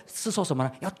是说什么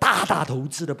呢？要大大投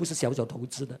资的，不是小小投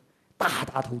资的，大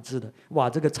大投资的。哇，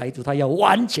这个财主他要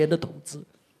完全的投资。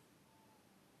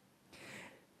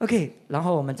OK， 然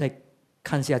后我们再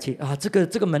看下去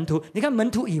这个门徒，你看门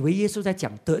徒以为耶稣在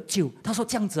讲得救，他说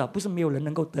这样子不是没有人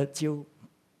能够得救。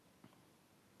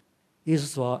耶稣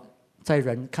说在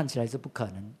人看起来是不可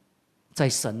能，在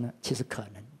神呢其实可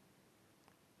能。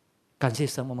感谢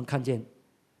神，我们看见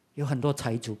有很多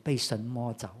财主被神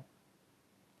摸着。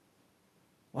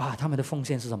哇，他们的奉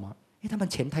献是什么？因为他们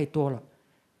钱太多了，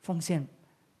奉献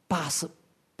80%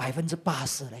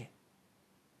嘞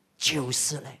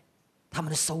，90%嘞，他们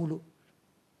的收入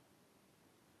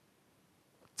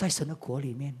在神的国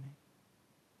里面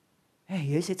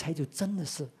有一些财主真的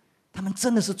是，他们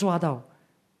真的是抓到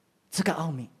这个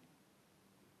奥秘，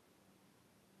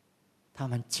他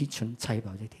们积存财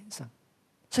宝在天上，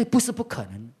所以不是不可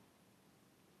能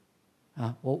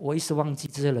我一时忘记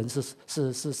这些人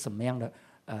是什么样的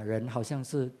人，好像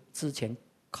是之前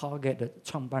Colgate 的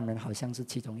创办人，好像是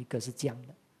其中一个是这样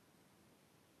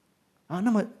的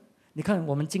那么你看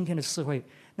我们今天的社会，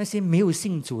那些没有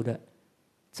信主的，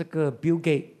这个 Bill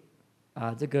Gates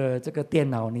这个电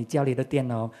脑，你家里的电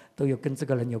脑都有跟这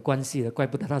个人有关系的，怪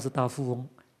不得他是大富翁。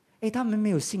他们没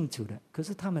有信主的，可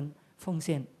是他们奉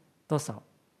献多少？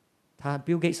他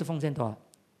Bill Gates 是奉献多少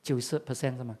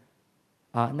？90% 是吗？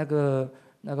那个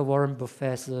Warren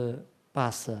Buffett 是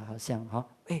80%，好像哈。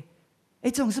这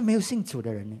种是没有信主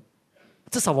的人呢，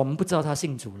至少我们不知道他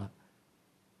信主了。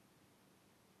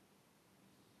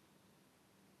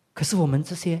可是我们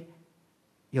这些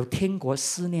有天国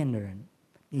思念的人，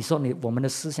你说我们的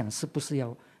思想是不是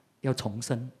要重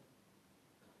生？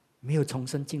没有重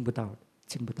生进不到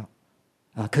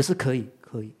可是可以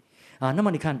那么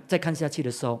你看再看下去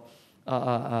的时候，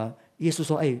耶稣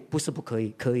说不是不可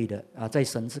以，可以的在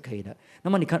神是可以的。那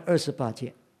么你看28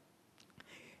节，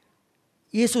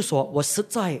耶稣说，我实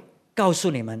在告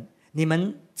诉你们，你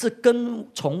们这跟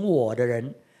从我的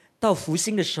人，到复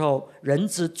兴的时候，人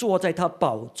子坐在他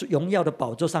荣耀的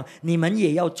宝座上，你们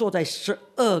也要坐在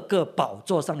12个宝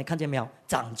座上。你看见没有？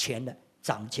掌权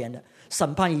的，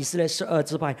审判以色列12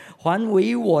支派，还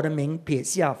为我的名撇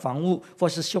下房屋，或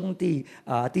是兄弟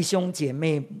弟兄姐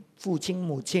妹、父亲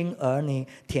母亲、儿女、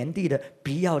田地的，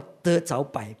必要得着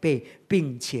100倍，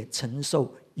并且承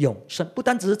受永生。不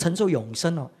单只是承受永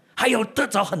生哦，还有得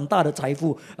着很大的财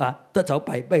富得着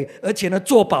100倍，而且呢，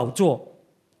坐宝座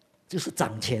就是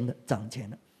掌权的。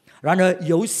然而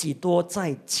有许多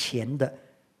在前的，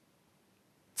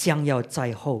将要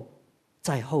在后；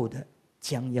在后的，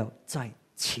将要在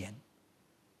前。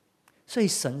所以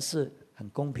神是很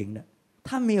公平的，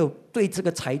他没有对这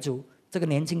个财主，这个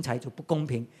年轻财主不公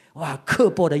平，刻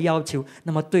薄的要求，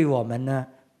那么对我们呢，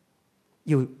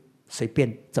又随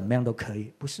便怎么样都可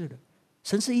以，不是的，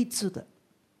神是一致的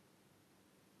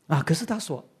可是他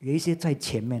说有一些在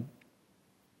前面，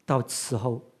到时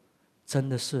候真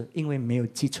的是因为没有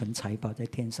积存财宝在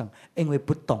天上，因为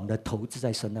不懂得投资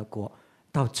在神的国，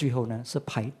到最后呢是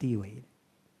排第尾的。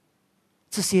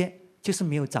这些就是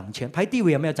没有掌权。排第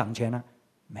尾有没有掌权呢？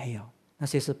没有，那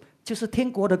些就是天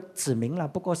国的子民了，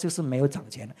不过就是没有掌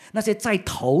权的。那些在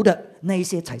头的那一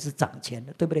些才是掌权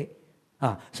的，对不对？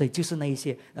所以就是那一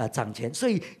些掌权。所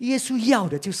以耶稣要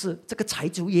的就是这个财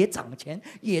主也掌权，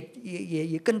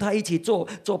也跟他一起坐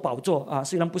宝座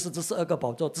虽然不是这12个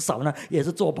宝座，至少呢也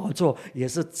是坐宝座，也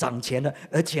是掌权的，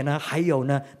而且呢还有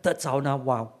呢得着呢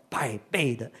100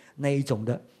倍的那一种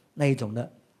的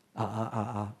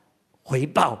回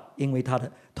报，因为他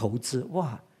的投资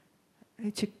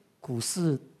去股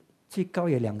市最高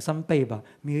也2-3倍吧，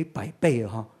没有100倍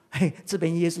这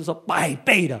边耶稣说100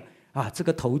倍的这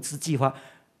个投资计划，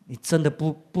你真的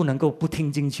不能够不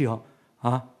听进去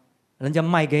人家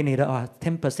卖给你的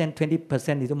10%、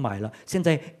20% 你都买了，现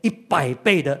在100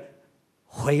倍的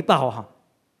回报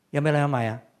有没有人要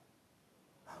买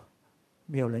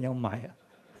没有人要买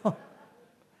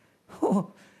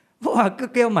个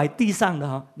个要买地上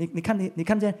的你看见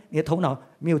你的头脑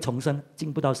没有重生，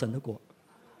进不到神的国，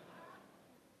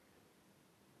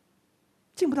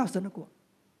进不到神的国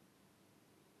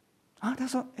他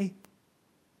说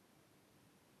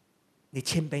你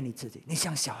谦卑你自己，你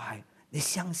像小孩，你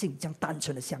相信，这样单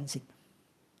纯的相信，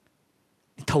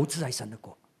你投资在神的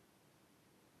国。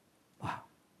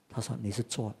他说你是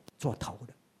做头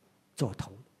的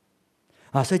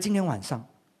所以今天晚上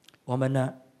我们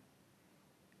呢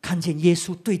看见耶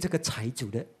稣对这个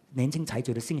年轻财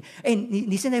主的心，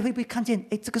你现在会不会看见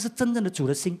这个是真正的主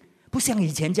的心？不像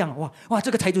以前这样这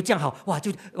个财主这样好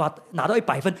就拿到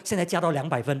100分，现在加到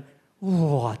200分，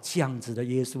这样子的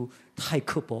耶稣太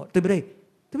刻薄，对不对？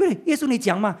耶稣你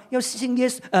讲嘛，要信耶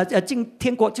稣进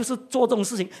天国就是做这种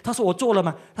事情。他说我做了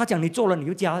嘛，他讲你做了，你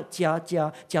就加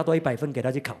多100分给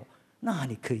他去考，那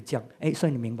你可以这样所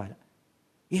以你明白了，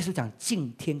耶稣讲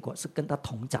进天国是跟他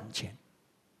同掌权。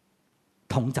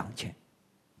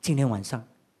今天晚上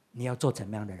你要做怎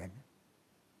么样的人？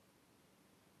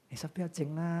你说不要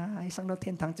紧啦，上到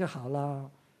天堂就好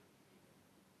了，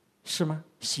是吗？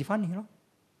喜欢你咯，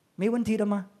没问题的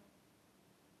吗？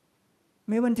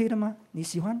你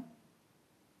喜欢？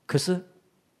可是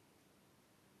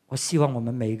我希望我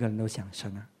们每一个人都想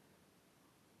神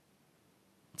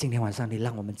今天晚上你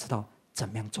让我们知道怎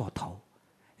么样做头，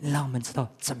你让我们知道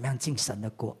怎么样进神的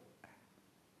国，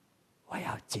我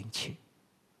要进去。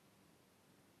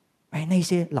那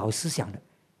些老思想的，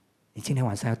你今天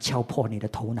晚上要敲破你的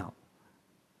头脑，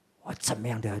我怎么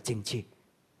样都要进去。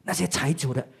那些财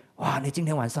主的，你今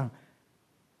天晚上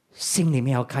心里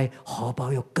面要开，荷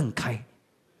包要更开。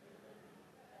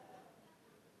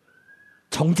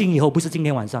从今以后，不是今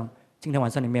天晚上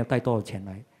你没有带多少钱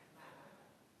来，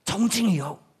从今以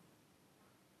后，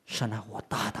神我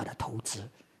大大的投资，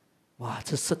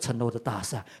这10层楼的大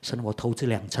厦，神我投资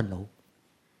2层楼。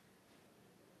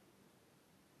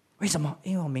为什么？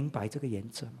因为我明白这个原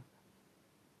则嘛。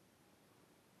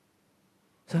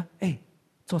说，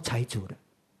做财主的，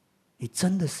你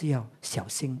真的是要小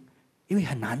心，因为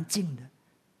很难进的。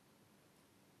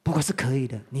不过是可以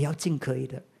的，你要进可以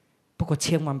的，不过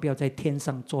千万不要在天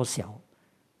上做小，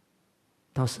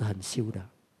倒是很羞的。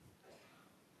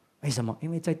为什么？因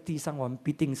为在地上我们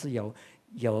必定是有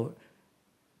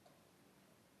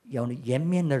颜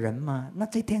面的人嘛，那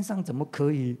在天上怎么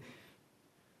可以？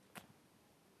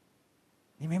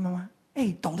你明白吗？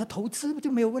懂得投资不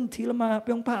就没有问题了吗？不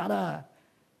用怕的，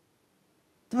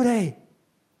对不对？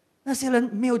那些人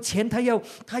没有钱，他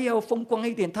要风光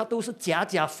一点，他都是假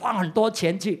放很多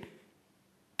钱去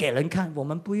给人看。我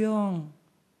们不用，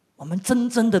我们真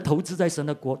正的投资在神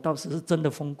的国，倒是真的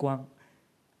风光，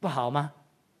不好吗？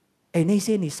那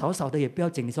些你少少的也不要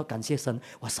紧，你说感谢神，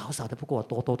我少少的，不过我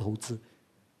多多投资，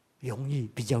容易，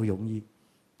比较容易。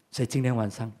所以今天晚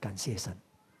上感谢神。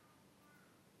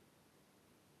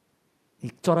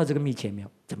你做到这个秘诀没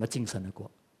有？怎么进神的国？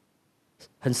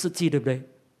很实际，对不对？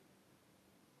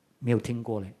没有听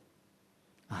过嘞，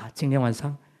今天晚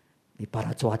上你把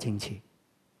它抓进去，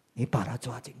你把它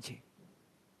抓进去，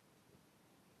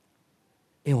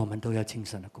因为我们都要进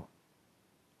神的国。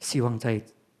希望在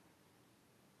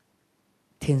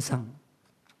天上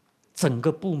整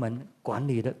个部门管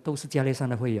理的都是加利山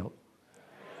的会友。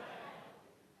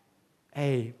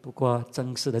不过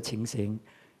真实的情形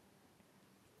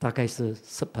大概是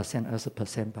10%、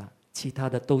20% 吧，其他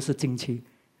的都是进去。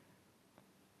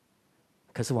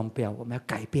可是我们不要，我们要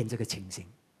改变这个情形，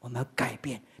我们要改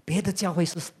变。别的教会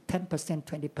是10%、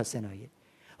20% 而已，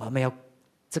我们要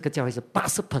这个教会是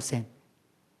80%、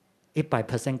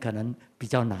100% 可能比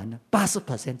较难的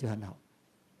，80% 就很好。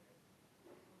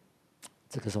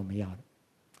这个是我们要的。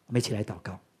我们一起来祷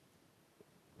告。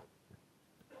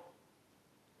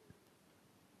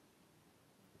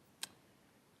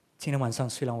今天晚上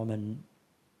虽然我们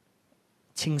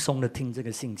轻松的听这个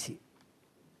信息，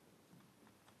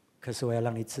可是我要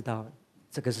让你知道，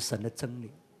这个是神的真理。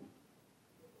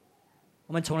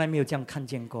我们从来没有这样看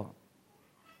见过。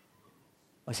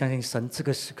我相信神这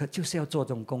个时刻就是要做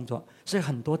这种工作，所以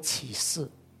很多启示，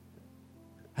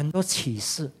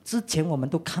之前我们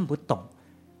都看不懂、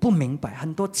不明白，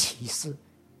很多启示。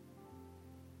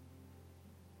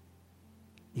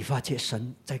你发觉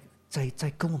神在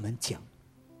跟我们讲，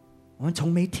我们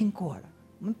从没听过了，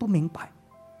我们不明白，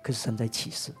可是神在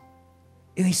启示，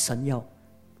因为神要。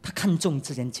他看重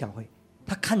这间教会，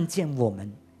他看见我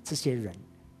们这些人，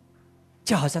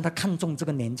就好像他看重这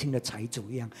个年轻的财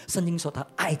主一样。圣经说他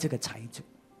爱这个财主，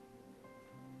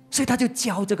所以他就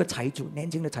教这个财主，年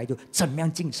轻的财主怎么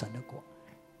样进神的国。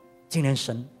今天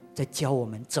神在教我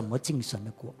们怎么进神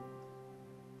的国。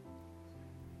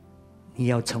你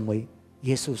要成为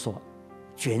耶稣所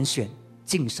拣选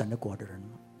进神的国的人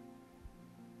吗？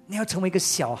你要成为一个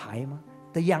小孩吗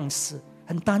的样式，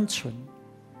很单纯，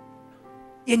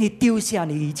愿意丢下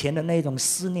你以前的那种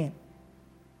思念。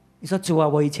你说主啊，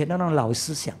我以前的那种老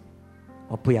思想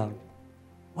我不要了，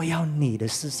我要你的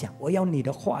思想，我要你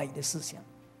的话语的思想。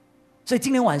所以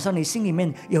今天晚上你心里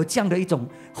面有这样的一种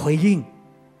回应，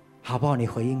好不好？你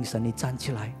回应神，你站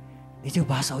起来，你就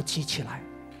把手举起来，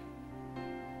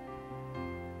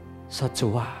说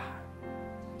主啊，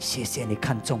谢谢你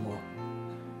看中我，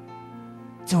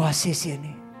主啊，谢谢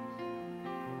你，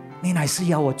你乃是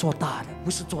要我做大的，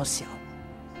不是做小的，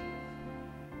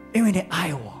因为你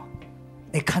爱我，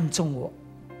你看中我，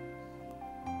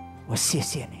我谢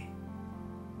谢你。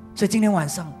所以今天晚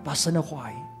上把神的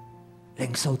话语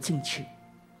领受进去，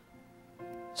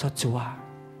说主啊，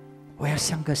我要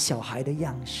像个小孩的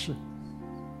样式，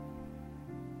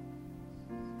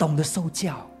懂得受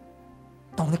教，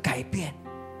懂得改变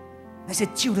那些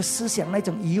旧的思想，那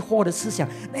种疑惑的思想，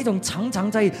那种常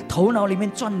常在头脑里面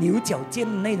转牛角尖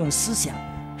的那种思想。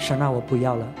神啊，我不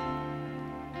要了，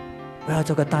我要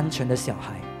做个单纯的小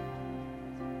孩，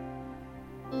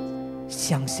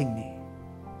相信你，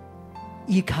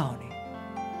依靠你，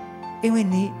因为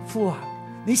你父啊，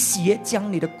你喜悦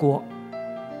将你的国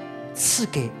赐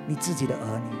给你自己的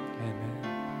儿女，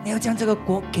你要将这个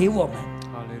国给我们，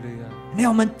你要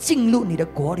我们进入你的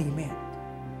国里面。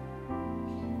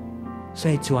所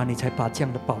以主啊，你才把这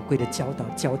样的宝贵的教导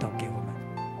给我们。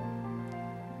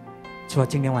主啊，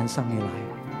今天晚上你来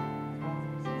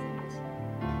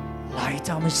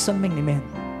在我们生命里面，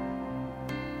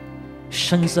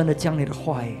深深的将你的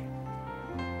话语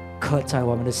刻在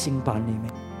我们的心板里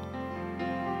面。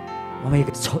我们有一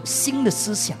个新的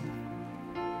思想，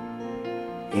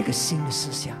一个新的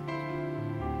思想，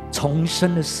重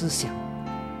生的思想，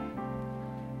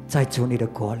在主你的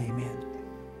国里面。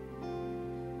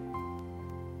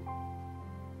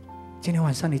今天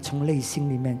晚上你从内心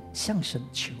里面向神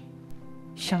求，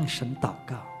向神祷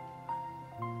告，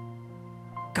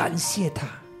感谢他，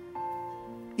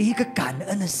以一个感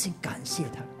恩的心感谢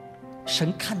他。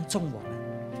神看重我们，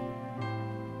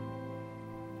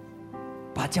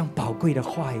把这样宝贵的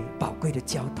话语、宝贵的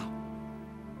教导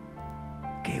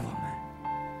给我们。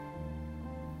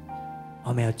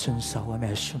我们要遵守，我们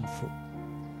要顺服，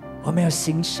我们要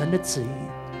行神的旨意，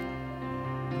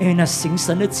因为那行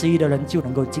神的旨意的人就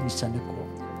能够进神的国。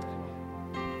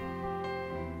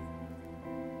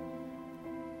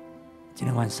今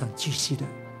天晚上继续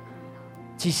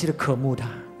的渴慕他，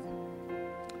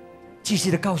继续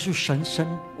的告诉神，神，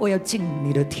我要进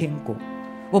你的天国，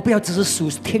我不要只是属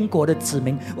天国的子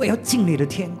民，我要进你的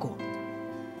天国，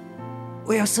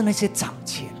我要是那些掌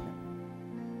权的，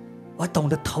我懂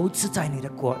得投资在你的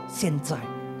国，现在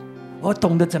我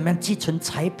懂得怎么样积存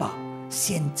财宝，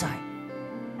现在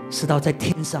直到在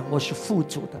天上我是富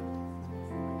足的。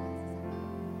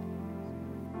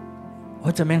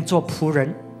我怎么样做仆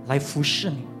人来服侍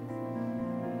你，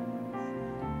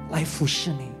来服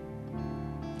侍你，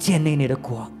建立你的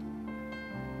国，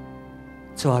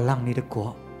主要让你的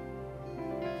国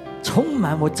充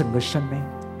满我整个生命，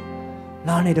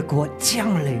让你的国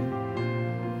降临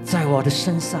在我的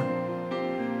身上，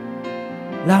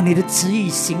让你的旨意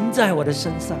行在我的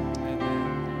身上，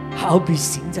好比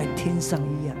行在天上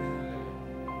一样。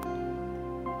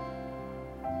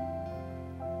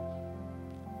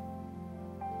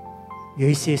有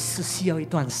一些是需要一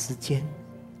段时间，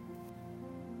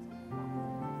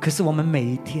可是我们每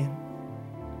一天，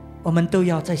我们都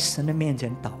要在神的面前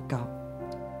祷告，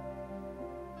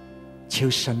求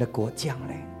神的国降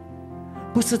临，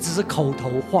不是只是口头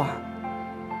话，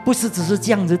不是只是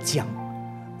这样子讲，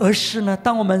而是呢，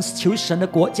当我们求神的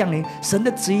国降临，神的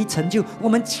旨意成就，我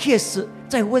们切实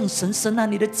在问神，神啊，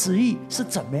你的旨意是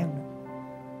怎么样的？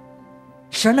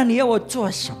神啊，你要我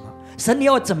做什么？神，你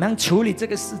要我怎么样处理这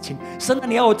个事情？神啊，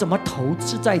你要我怎么投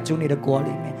资在主你的国里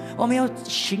面？我们要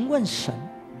询问神，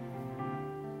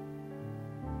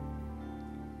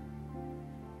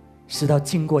直到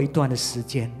经过一段的时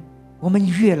间，我们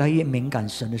越来越敏感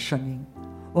神的声音，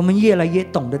我们越来越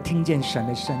懂得听见神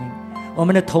的声音，我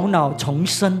们的头脑重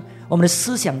生，我们的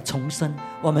思想重生，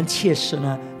我们切实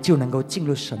呢就能够进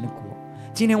入神的国。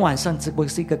今天晚上只不过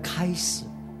是一个开始，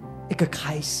一个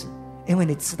开始，因为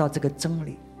你知道这个真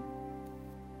理。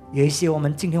有一些我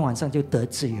们今天晚上就得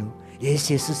自由，有一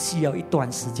些是需要一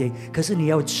段时间，可是你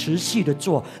要持续的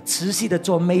做，持续的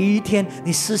做，每一天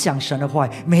你思想神的话，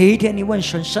每一天你问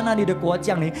神，神啊，你的国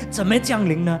降临，怎么降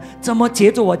临呢？怎么借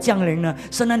着我降临呢？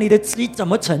神啊，你的旨意怎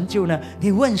么成就呢？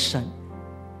你问神，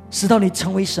直到你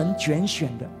成为神拣选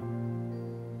的，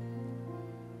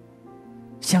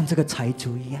像这个财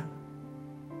主一样，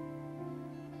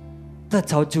得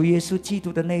着主耶稣基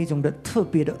督的那一种的特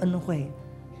别的恩惠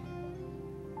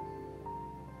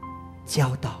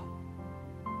教导。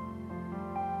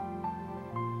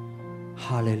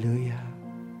哈利路亚，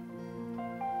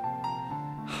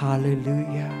哈利路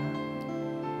亚！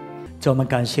主，我们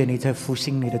感谢你在复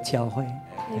兴你的教会，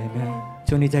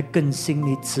主，你在更新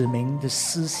你子民的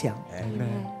思想，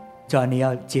主，你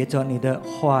要借着你的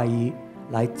话语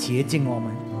来洁净我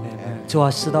们，主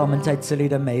啊，使到我们在这里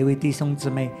的每一位弟兄姊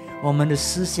妹，我们的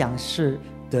思想是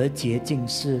得洁净，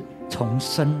是重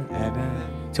生，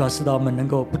主啊，使到我们能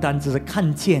够不单只是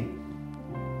看见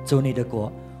主你的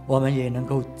国，我们也能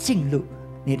够进入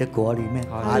你的国里面。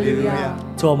哈利路亚！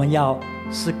主，我们要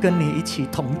是跟你一起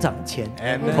同掌权，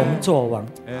同作王。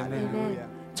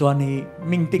主啊，你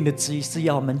命定的旨意是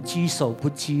要我们居首不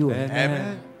居尾。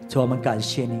主，我们感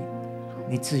谢你，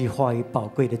你自己话语宝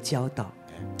贵的教导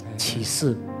启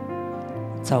示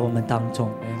在我们当中。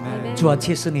主啊，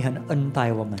确实你很恩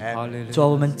待我们。主啊，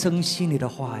我们珍惜你的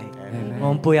话语，我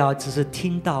们不要只是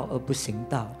听到而不行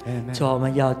道。主啊，我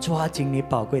们要抓紧你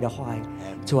宝贵的话语。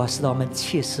主啊，使到我们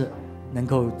切实能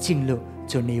够进入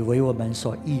主你为我们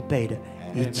所预备的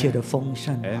一切的丰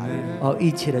盛，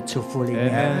一切的祝福里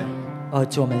面。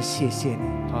主，我们谢谢你。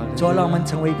主啊，让我们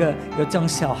成为一个有这样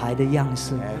小孩的样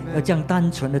式，有这样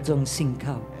单纯的这种信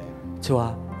靠。主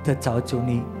啊，得着主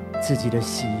你自己的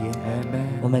喜悦。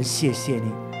我们谢谢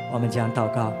你。我们将祷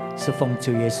告是奉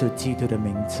主耶稣基督的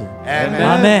名字。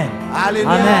阿们，阿们，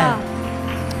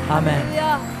阿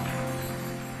们。